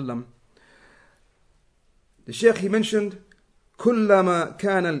sallallahu alaihi wasallam, the Shaykh, he mentioned كلما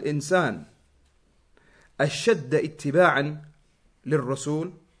كان الإنسان أشد اتباعا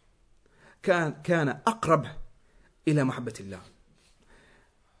للرسول كان أقرب إلى محبة الله.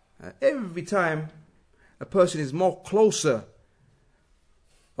 Every time a person is more closer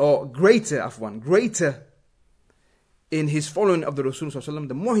or greater in his following of the Rasul sallallahu alaihi wasallam,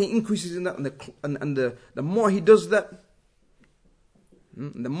 the more he increases in that, and the more he does that,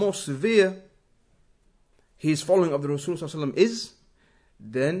 the more severe his following of the Rasul sallallahu alaihi wasallam is,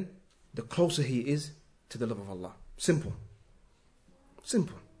 then the closer he is to the love of Allah. Simple.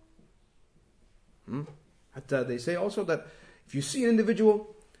 Hatta they say also that if you see an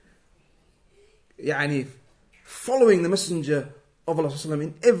individual following the Messenger of Allah sallallahu alaihi wasallam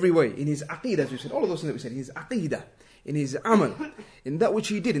in every way, in his aqeedah, as we said, all of those things that we said, in his aqeedah, in his amal, in that which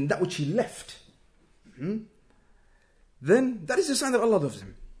he did, in that which he left, then that is a sign that Allah loves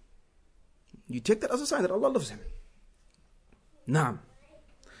him. You take that as a sign that Allah loves him. Naam.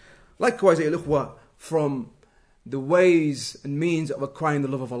 Likewise, from the ways and means of acquiring the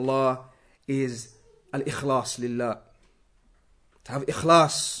love of Allah is al-ikhlas lillah. To have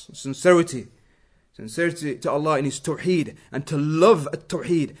ikhlas, sincerity to Allah in His tawheed, and to love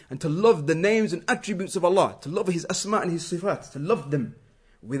at-tawheed, and to love the names and attributes of Allah, to love His asma and His sifat, to love them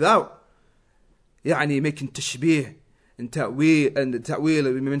without making tashbih and ta'weel, and the ta'weel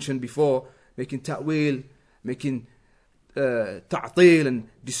that we mentioned before, making ta'weel, making ta'til and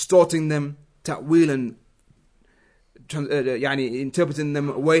distorting them, ta'weel and interpreting them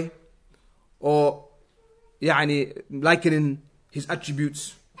away, or likening His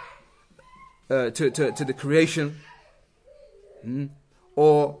attributes to the creation,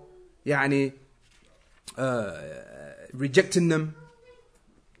 or rejecting them,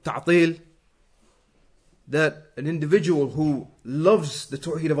 ta'til. That an individual who loves the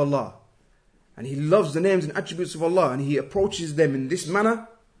tawheed of Allah, and he loves the names and attributes of Allah, and he approaches them in this manner,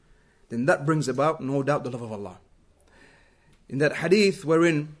 then that brings about, no doubt, the love of Allah. In that hadith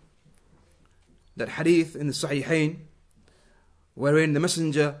in the Sahihain, wherein the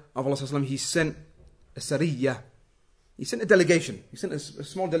Messenger of Allah, he sent a sariyah, he sent a delegation, he sent a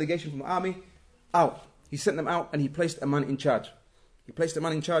small delegation from the army out. He sent them out and he placed a man in charge. He placed a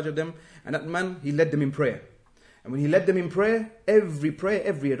man in charge of them, and that man, he led them in prayer. And when he led them in prayer, every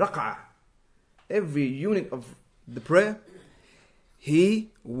rak'ah, every unit of the prayer, he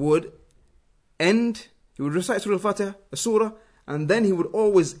would recite Surah Al-Fatiha, a surah, and then he would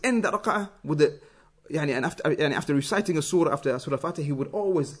always end that rak'ah with the, and after reciting a surah, after Surah Al-Fatiha, he would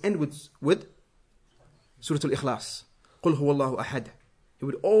always end with Surah Al-Ikhlas, Qul huwallahu ahad. He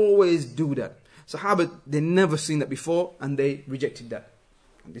would always do that. Sahaba, they never seen that before, and they rejected that.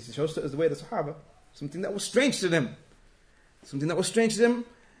 And this shows us the way of the Sahaba, something that was strange to them.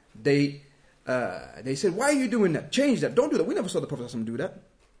 They said, why are you doing that? Change that. Don't do that. We never saw the Prophet do that.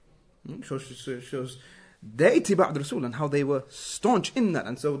 Shows they tiba'd Rasul and how they were staunch in that.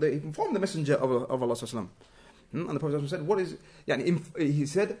 And so they informed the Messenger of Allah. And the Prophet said, what is it? He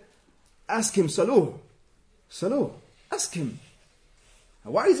said, ask him, Saluh, ask him.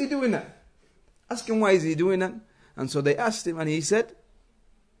 Why is he doing that? Ask him why is he doing that. And so they asked him, and he said,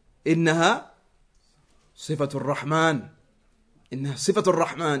 Innaha sifatul Rahman. Innaha sifatul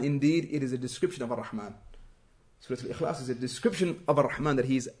Rahman. Indeed, it is a description of Ar-Rahman. Surah Al-Ikhlas is a description of Ar-Rahman, that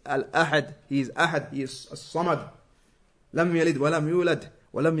He is Al-Ahad, He is Ahad, He is As-Samad. Lam yalid wa lam yulad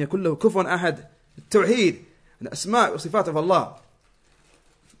wa lam yakul lahu kufuwan ahad. Tawheed, and the asma' wa sifat of Allah.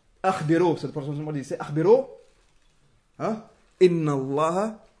 Akhbiru. So the Prophet, what did he say? Akhbiru. Inna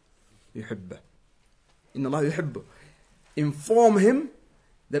Allah yuhibba. Inna Allah yuhibbu. Inform him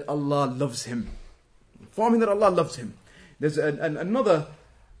that Allah loves him. Inform him that Allah loves him. There's another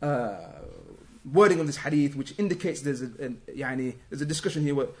wording of this hadith which indicates there's a discussion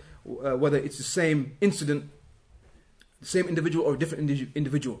here whether it's the same incident, the same individual, or a different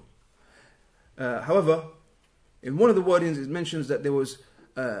individual. However, in one of the wordings it mentions that there was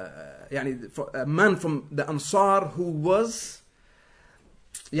a man from the Ansar who was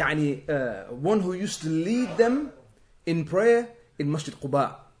one who used to lead them in prayer in Masjid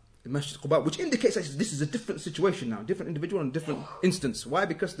Quba. Which indicates that this is a different situation now, different individual and different instance. Why?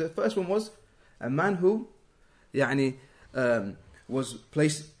 Because the first one was a man who was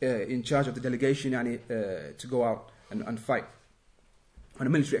placed in charge of the delegation to go out and fight on a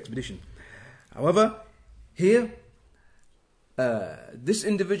military expedition. However, here this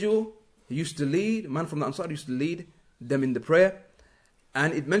individual, he used to lead, a man from the Ansar used to lead them in the prayer,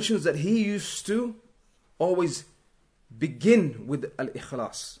 and it mentions that he used to always begin with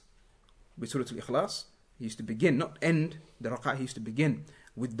Al-Ikhlas. With Surah Al-Ikhlas, he used to begin, not end the rak'ah, he used to begin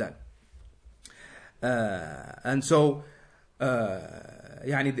with that. And so,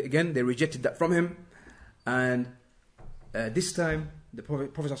 again, they rejected that from him, and this time, the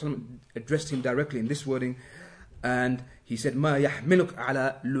Prophet ﷺ addressed him directly in this wording, and he said, مَا يَحْمِلُكَ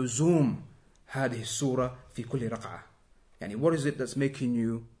عَلَى لُزُومِ هذه السورة في كل ركعة. What is it that's making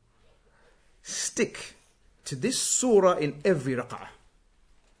you stick to this surah in every rak'ah?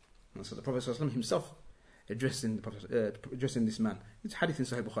 And so the Prophet ﷺ himself addressing this man. It's hadith in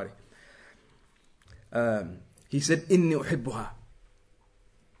Sahih Bukhari. He said, إِنِّي أُحِبُّهَا.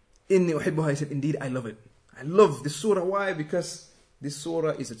 He said, indeed, I love it. I love this surah. Why? Because this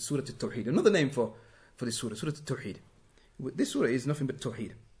surah is a surah al-Tawheed. Another name for this surah, surah al-Tawheed. This surah is nothing but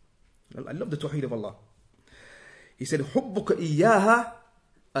Tawheed. I love the Tawheed of Allah. He said, حُبُّكَ إِيَّاهَا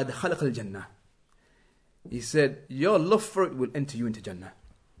أَدْخَلَقَ الْجَنَّةِ. He said, your love for it will enter you into Jannah.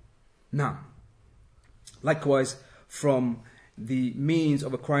 Now, likewise, from the means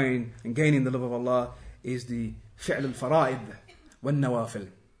of acquiring and gaining the love of Allah is the fi'l al-fara'id wal nawafil.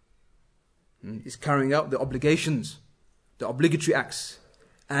 is carrying out the obligations, the obligatory acts,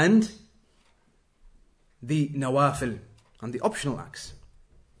 and the nawafil, and the optional acts.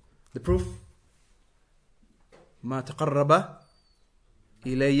 The proof, ما تقرب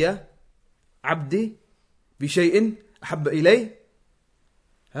إلي عبدي بشيء أحب إلي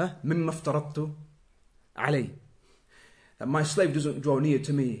مما افترضت عليه. That my slave doesn't draw near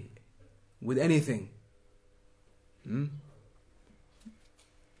to me with anything,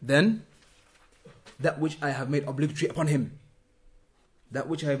 then that which I have made obligatory upon him. That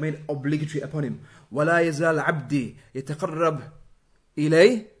which I have made obligatory upon him. ولا يزال عبدي يتقرب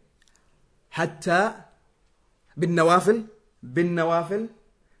إلي حتى بالنوافل. And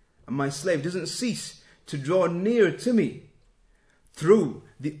my slave doesn't cease to draw near to me through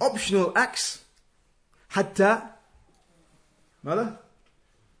the optional acts حتى ماذا؟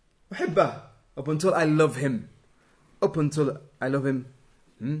 أحبه, up until I love him. Up until I love him.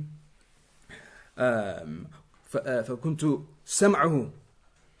 فكنت سمعه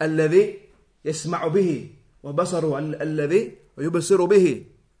الذي يسمع به وبصره الذي يبصر به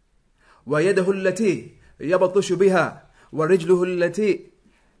ويده التي يبطش بها ورجله التي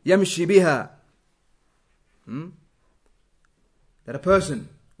يمشي بها. That a person,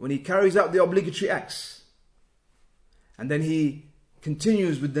 when he carries out the obligatory acts and then he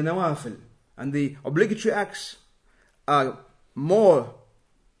continues with the nawafil, and the obligatory acts are more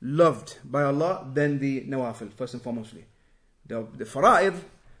loved by Allah than the nawafil, first and foremostly. The fara'id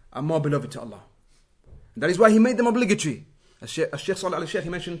are more beloved to Allah. And that is why He made them obligatory. As Shaykh Salih al-Shaykh, he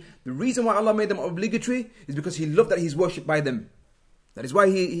mentioned, the reason why Allah made them obligatory is because He loved that He is worshipped by them. That is why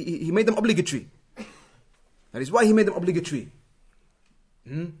He made them obligatory. That is why He made them obligatory.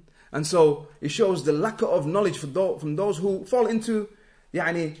 And so it shows the lack of knowledge from those who fall into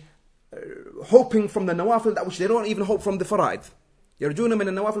hoping from the nawafil that which they don't even hope from the fara'id. يرجون من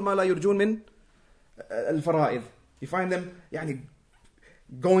النوافل ما لا يرجون من الفرائض. You find them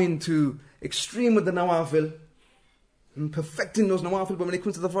going to extreme with the nawafil and perfecting those nawafil, but when it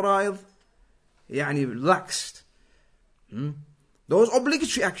comes to the fara'id, relaxed. Those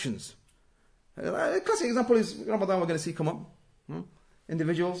obligatory actions. A classic example is Ramadan, we're going to see come up.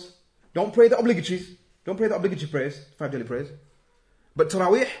 Individuals don't pray the obligatories, don't pray the obligatory prayers, 5 daily prayers, but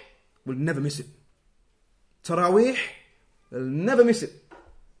Taraweeh will never miss it. Taraweeh will never miss it.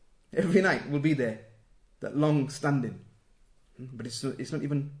 Every night will be there, that long standing. But it's not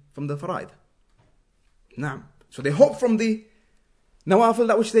even from the fara'id. Naam. So they hope from the nawafil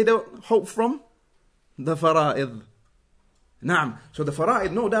that which they don't hope from the fara'id. Naam. So the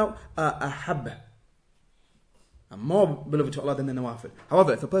fara'id, no doubt, are ahabba, are more beloved to Allah than the nawafil.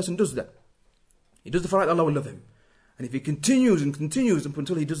 However, if a person does that, he does the fara'id, Allah will love him. And if he continues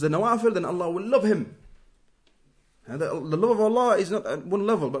until he does the nawafil, then Allah will love him. And the love of Allah is not at one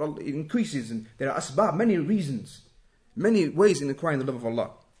level, but it increases. And there are asbab, many reasons, many ways in acquiring the love of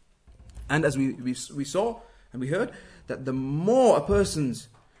Allah. And as we saw and we heard, that the more a person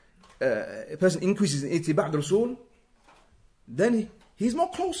increases in ittiba' Rasul, then he's more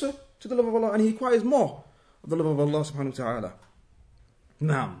closer to the love of Allah, and he acquires more of the love of Allah subhanahu wa ta'ala.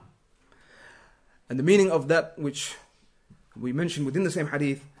 Now, and the meaning of that which we mentioned within the same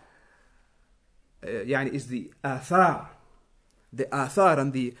hadith is the athar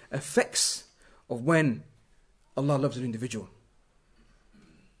and the effects of when Allah loves an individual.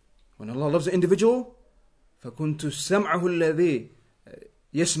 When Allah loves an individual, فَكُنْتُ سَمْعَهُ الَّذِي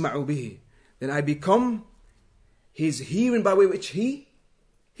يَسْمَعُ بِهِ, then I become his hearing by way which he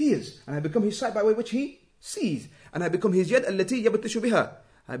hears, and I become his sight by way which he sees, and I become his yad التي يبطش بها,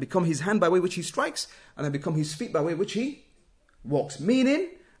 I become his hand by way which he strikes, and I become his feet by way which he walks. Meaning,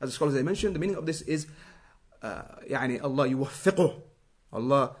 as the scholars they mentioned, the meaning of this is Allah yuwaffiquh,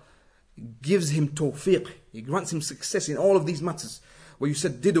 Allah gives him tawfiq, He grants him success in all of these matters. Where you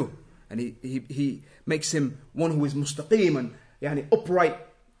said didu, and he makes him one who is mustaqim and upright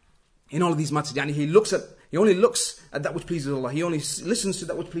in all of these matters. He only looks at that which pleases Allah. He only listens to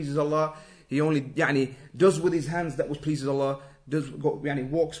that which pleases Allah. He only does with his hands that which pleases Allah.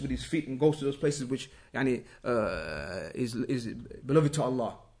 Walks with his feet and goes to those places which is beloved to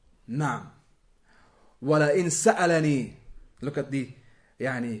Allah. Naam. Wala in sa'alani. Look at the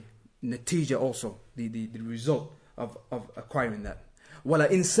natija also, the result of acquiring that. Wala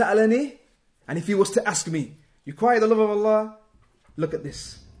in sa'alani, and if he was to ask me, you acquire the love of Allah. Look at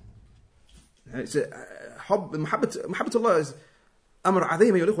this. It's Muhabbatullah is amr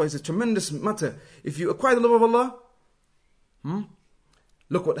azim, it's a tremendous matter. If you acquire the love of Allah,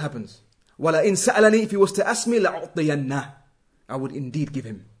 look what happens. Wala in sa'alani, if he was to ask me, la'u'tiyanna, I would indeed give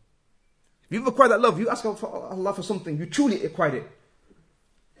him. If you've acquired that love, you ask Allah for something, you truly acquired it.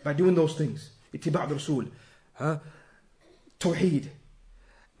 by doing those things. Ittiba' al-Rasul. Tawheed.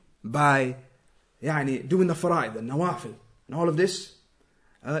 By doing the fara'id, the nawafil, and all of this.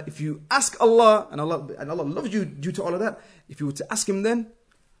 If you ask Allah, and Allah loves you due to all of that, if you were to ask Him then,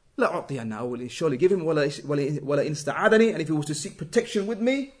 لَأُعْطِيَنَّ, I will surely give Him, وَلَئِنْ اسْتَعَاذَنِي, and if He was to seek protection with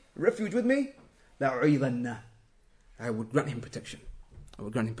me, refuge with me, لَأُعِيذَنَّ, I would grant Him protection. I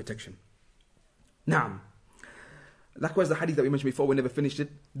would grant Him protection. Naam. Likewise, the hadith that we mentioned before, we never finished it.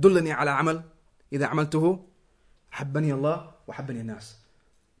 دُلَّنِي عَلَى عَمَلٍ إِذَا عَمَلْتُهُ حَبَّنِي اللَّهُ وَحَبَّنِي النَّاسِ.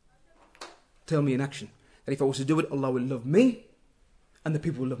 Tell me in action that if I was to do it, Allah will love me and the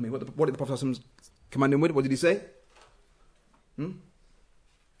people will love me. What did the Prophet command him with? What did he say? No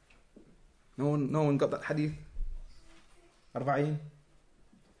one got that hadith. Arba'in.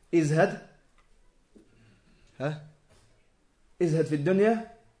 Izhad. Izhad fi dunya.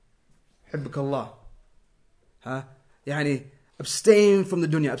 Hibbuk Allah. Abstain from the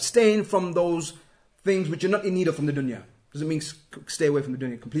dunya. Abstain from those things which you're not in need of from the dunya. Doesn't mean stay away from the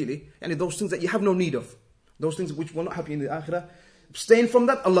dunya completely. And those things that you have no need of. Those things which will not help you in the akhirah. Abstain from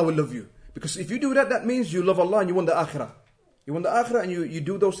that, Allah will love you. Because if you do that, that means you love Allah and you want the akhirah. You want the akhirah and you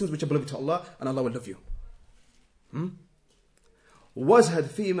do those things which are beloved to Allah, and Allah will love you. وَازْهَدْ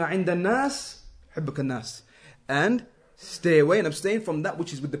فِي مَا عِنْدَ النَّاسِ حِبُّكَ النَّاسِ. And stay away and abstain from that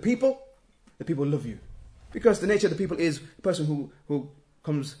which is with the people love you. Because the nature of the people is a person who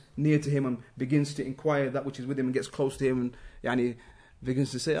comes near to him and begins to inquire that which is with him and gets close to him and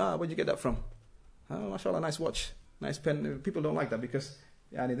begins to say, where'd you get that from? Mashallah, nice watch, nice pen. People don't like that because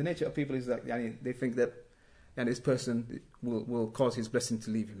the nature of people is that they think that this person will cause his blessing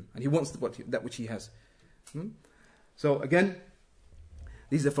to leave him. And he wants that which he has. So again,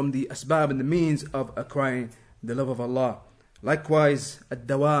 these are from the asbab and the means of acquiring the love of Allah. Likewise,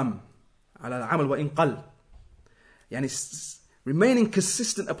 ad-dawam ala al-amal wa in qal. Remaining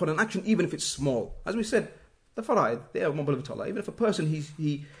consistent upon an action even if it's small. As we said, the fara'id, they are more beloved to Allah. Even if a person,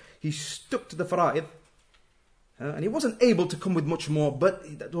 he stuck to the fara'id, and he wasn't able to come with much more,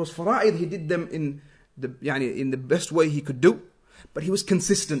 but those fara'id, he did them in the best way he could do, but he was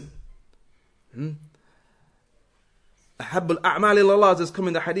consistent. Ahabbul a'mal ilallah, as come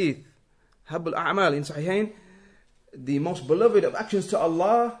in the hadith. Ahabbul a'mal in Sahihain, the most beloved of actions to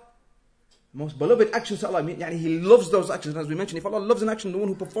Allah, most beloved actions to Allah. He loves those actions. As we mentioned, if Allah loves an action, the one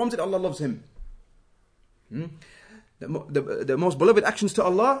who performs it, Allah loves him. The most beloved actions to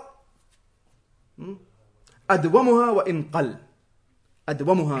Allah, adwamuha wa in qal.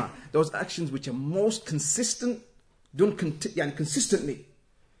 Adwamuha, those actions which are most consistent, done consistently,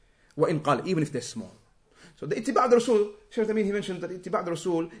 wa in qal, even if they're small. So the ittiba' al-Rasul, Shaykh Tamim, he mentioned that ittiba'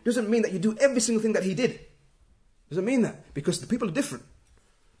 al-Rasul doesn't mean that you do every single thing that he did. Doesn't mean that, because the people are different.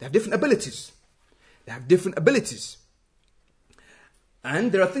 They have different abilities.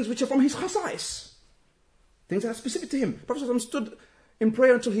 And there are things which are from his khasa'is. Things that are specific to him. Prophet ﷺ stood in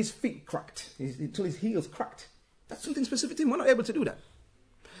prayer until his feet cracked. Until his heels cracked. That's something specific to him. We're not able to do that.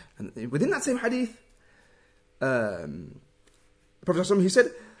 And within that same hadith, Prophet ﷺ, he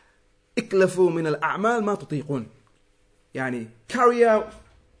said, اِكْلَفُوا مِنَ الْأَعْمَالِ مَا تُطِيقُونَ. Carry out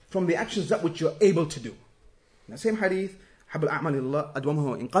from the actions that which you're able to do. In that same hadith, حَبُّ الْأَعْمَالِ لِلَّهِ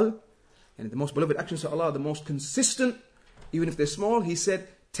أَدْوَمُهُ إِنْ قَلْ. The most beloved actions to Allah, the most consistent, even if they're small, he said,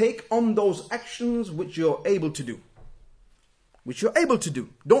 take on those actions which you're able to do.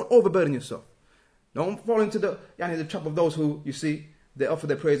 Don't overburden yourself. Don't fall into the trap of those who, you see, they offer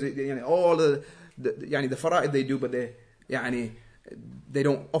their praise, all the fara'id they do, but they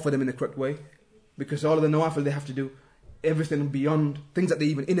don't offer them in the correct way. Because all of the nawafil they have to do, everything beyond, things that they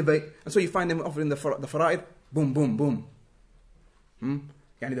even innovate. And so you find them offering the fara'id, boom, boom, boom. The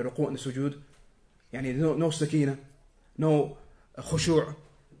ruku' and the sujood, no sakina, no khushu',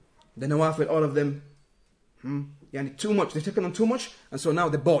 the nawafil, all of them, too much. They've taken on too much, and so now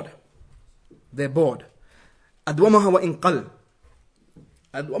they're bored. Adwamaha wa in qal.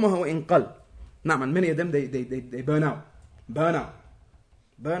 And many of them they burn out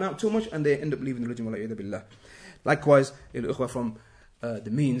too much, and they end up leaving the religion. Wala'iyadu billah. Likewise, from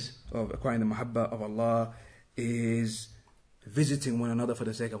the means of acquiring the mahabba of Allah is visiting one another for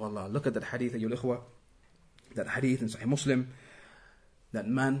the sake of Allah. Look at that hadith, that hadith in Sahih Muslim, that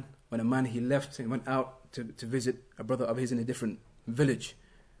man, when a man he left and went out to visit a brother of his in a different village.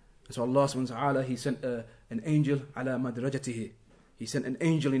 And so Allah subhanahu wa ta'ala, he sent an angel ala madrajatihi. He sent an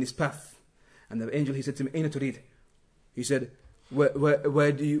angel in his path. And the angel, he said to him, Aina turid? He said, where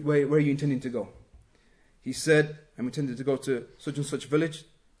are you intending to go? He said, I'm intending to go to such and such village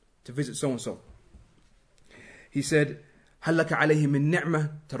to visit so and so. He said, هل لك عليه من نعمة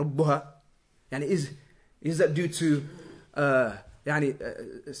تربها? Is that due to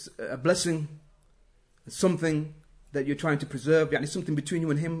a blessing, something that you're trying to preserve, something between you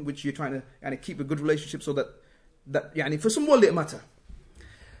and him which you're trying to keep a good relationship, so that for some worldly matter.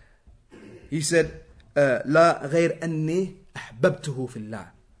 He said, لا غير أني أحببته في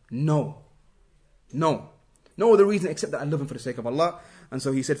الله. No other reason except that I love him for the sake of Allah. And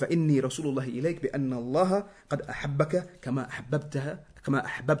so he said, فإني رسول الله إليك بأن الله قد أحبك كما أحببته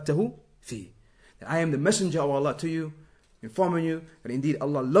فيه. That I am the messenger of Allah to you, informing you that indeed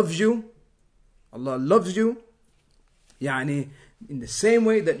Allah loves you. Allah loves you, in the same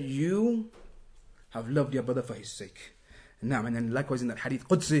way that you have loved your brother for his sake. And then likewise in that hadith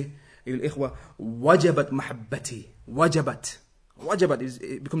Qudsi, الإخوة, وجبت محبتي. Wajabat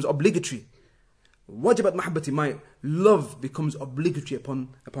it becomes obligatory. Wajabat mahabbati, my love becomes obligatory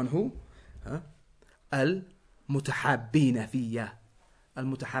upon who? Al-mutahabbina fiyya.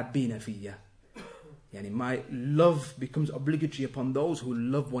 My love becomes obligatory upon those who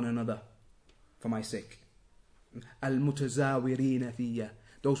love one another for my sake. Al-mutazawirina fiyya.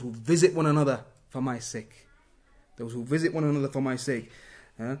 Those who visit one another for my sake.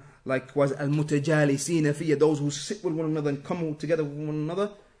 Likewise, al-mutajalisina fiyya. Those who sit with one another and come together with one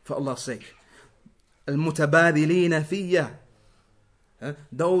another for Allah's sake. Al-mutabadilina fiyya.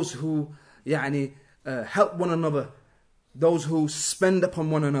 Those who help one another. Those who spend upon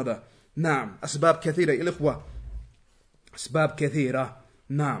one another. Naam. Asbab kathira, il-ikhwa. Asbab kathira.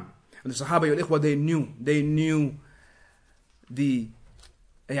 Naam. And the Sahaba, il-ikhwa, they knew the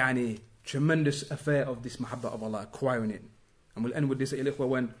tremendous affair of this mahabba of Allah, acquiring it. And we'll end with this, il-ikhwa,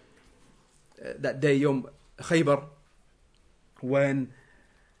 when that day, Yom Khaybar, when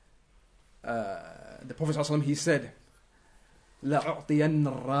the Prophet ﷺ, he said, لَأُعْطِيَنَّ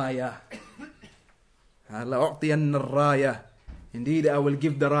الرَّايَةِ. Indeed, I will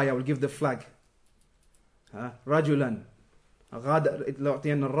give the raya, I will give the flag. رَجُلًا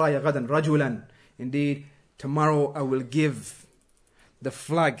لَأُعْطِيَنَّ الرَّايَ غَدًا رَجُلًا. Indeed, tomorrow I will give the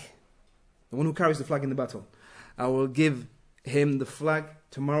flag, the one who carries the flag in the battle. I will give him the flag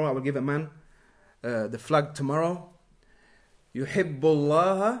tomorrow. I will give a man the flag tomorrow. يُحِبُّ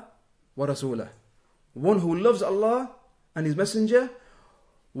اللَّهَ وَرَسُولَهُ. One who loves Allah and His Messenger.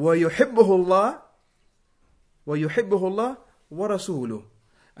 وَيُحِبُّهُ اللَّهُ وَرَسُولُهُ.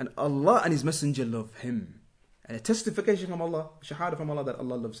 And Allah and His Messenger love him. And a testification from Allah, shahada from Allah, that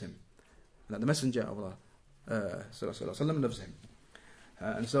Allah loves him. And that the Messenger of Allah sallallahu loves him.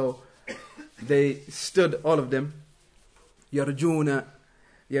 And so they stood, all of them, يرجون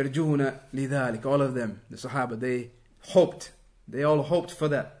لذلك. All of them, the Sahaba, they all hoped for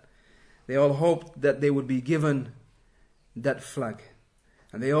that. They all hoped that they would be given that flag.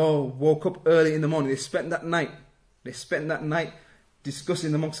 And they all woke up early in the morning. They spent that night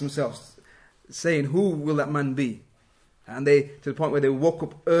discussing amongst themselves, saying, who will that man be? And to the point where they woke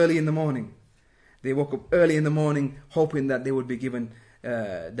up early in the morning. They woke up early in the morning hoping that they would be given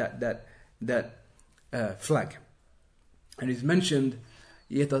that flag. And it's mentioned,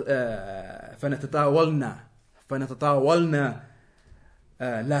 فَنَتَطَاوَلْنَا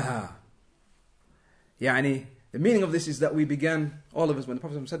لَهَا. The meaning of this is that we began, all of us, when the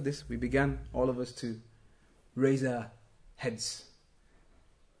Prophet said this, we began, all of us, to raise our heads.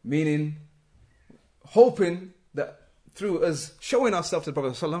 Meaning, hoping that through us showing ourselves to the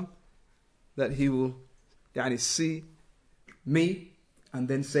Prophet ﷺ, that he will see me and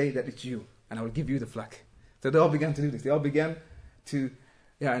then say that it's you, and I will give you the flag. So they all began to do this. They all began to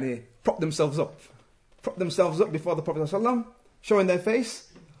prop themselves up before the Prophet ﷺ, showing their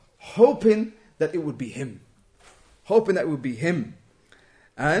face, hoping that it would be him.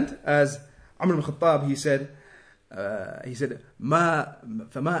 And as Umar ibn Khattab, he said, فَمَا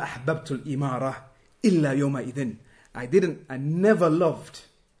أَحْبَبْتُ الْإِمَارَةِ إِلَّا يَوْمَئِذٍ. I never loved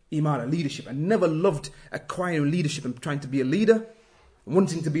imara, leadership. I never loved acquiring leadership and trying to be a leader,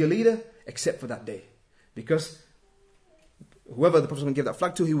 wanting to be a leader, except for that day. Because whoever the Prophet gave that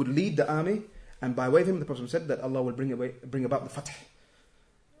flag to, he would lead the army, and by way of him, the Prophet said that Allah will bring about the Fatih,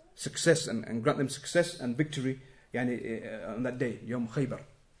 success, and grant them success and victory on that day, Yom Khaybar.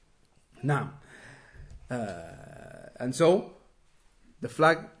 Now, and so the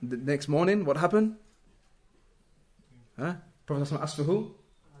flag, the next morning, what happened? Prophet asked for who?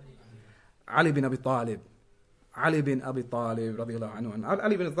 Ali bin Abi Talib. Ali bin Abi Talib, radiallahu anhu. And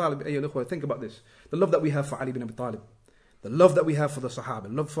Ali bin Abi Talib, think about this. The love that we have for Ali bin Abi Talib, the love that we have for the Sahaba, the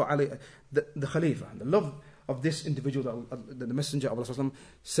love for Ali, the Khalifa, the love of this individual that the Messenger of Allah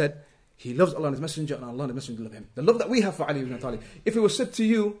said, he loves Allah and His Messenger, and Allah and His Messenger love him. The love that we have for Ali bin Abi Talib. If it was said to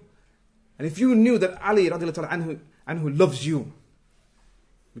you, and if you knew that Ali radiallahu anhu loves you,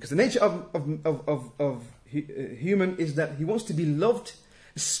 because the nature of human is that he wants to be loved,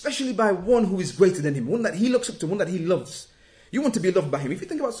 especially by one who is greater than him, one that he looks up to, one that he loves. You want to be loved by him. If you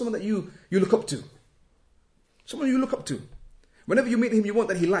think about someone that you look up to, someone you look up to, whenever you meet him, you want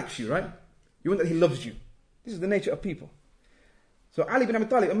that he likes you, right? You want that he loves you. This is the nature of people. So Ali bin Abi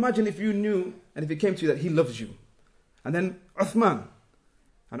Talib, imagine if you knew and if it came to you that he loves you. And then Uthman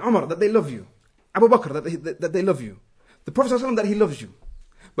and Umar, that they love you. Abu Bakr, that they love you. The Prophet ﷺ, that he loves you.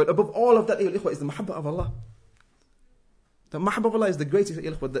 But above all of that, is the mahabbah of Allah. The mahabbah of Allah is the greatest. The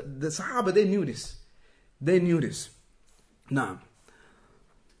Sahaba, they knew this. They knew this. نعم.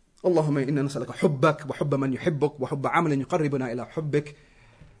 اللهم إنا نسألك حبك وحب من يحبك وحب عمل يقربنا إلى حبك.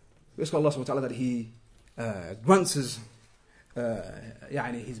 We ask Allah subhanahu wa ta'ala that He grants us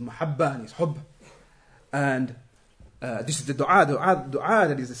his mahabbah and His hubb. And this is the dua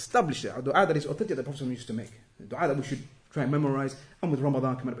that is established, a dua that is authentic that the Prophet used to make. The dua that we should try and memorize. And with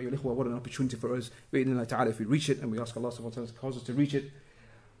Ramadan coming up, what an opportunity for us. If we reach it, and we ask Allah subhanahu wa ta'ala to cause us to reach it.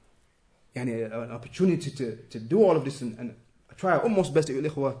 An opportunity to do all of this and try our utmost best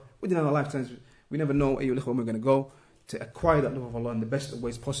within our lifetimes. We never know where we're going to go, to acquire that love of Allah in the best of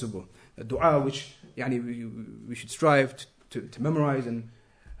ways possible. A dua which we should strive to memorize and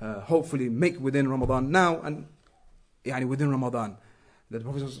hopefully make within Ramadan now and within Ramadan. The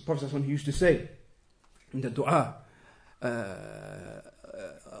Prophet used to say in the dua,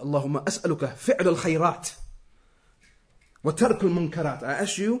 Allahumma as'aluka fi'l al-khayrat wa tark al-munkarat. I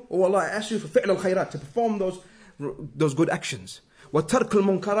ask you, oh Allah, I ask you for fi'l al-khayrat, to perform those good actions. Wa tark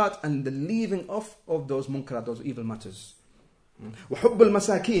al-munkarat, and the leaving off of those munkarat, those evil matters. Wa hubb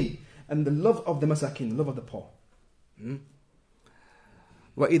al-masakin, and the love of the masakin, the love of the poor.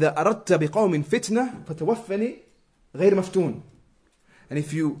 Wa idha aradta biqawmin fitna fatawaffani ghayr maftun. And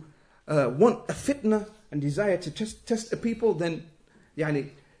if you want a fitna and desire to test a people, then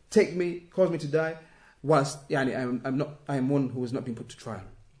take me, cause me to die, whilst I am one who has not been put to trial.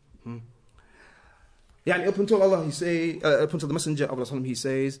 Up until Allah, up until the Messenger of Allah, he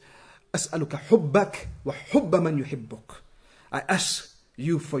says, أسألك حبك وحب من يحبك. I ask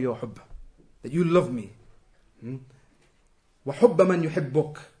you for your hubb, that you love me. وحب من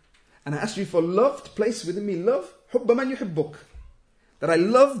يحبك. And I ask you for love, to place within me love, حب من يحبك. That I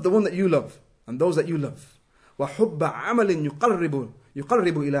love the one that you love, and those that you love. وحب عمل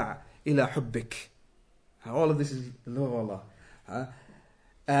يقرب إلى حبك. All of this is the love of Allah.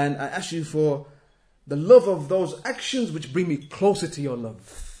 And I ask you for the love of those actions which bring me closer to your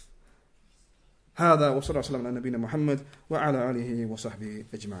love. هذا وصلى الله على نبينا محمد وعلى آله وصحبه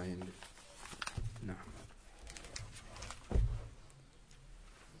أجمعين.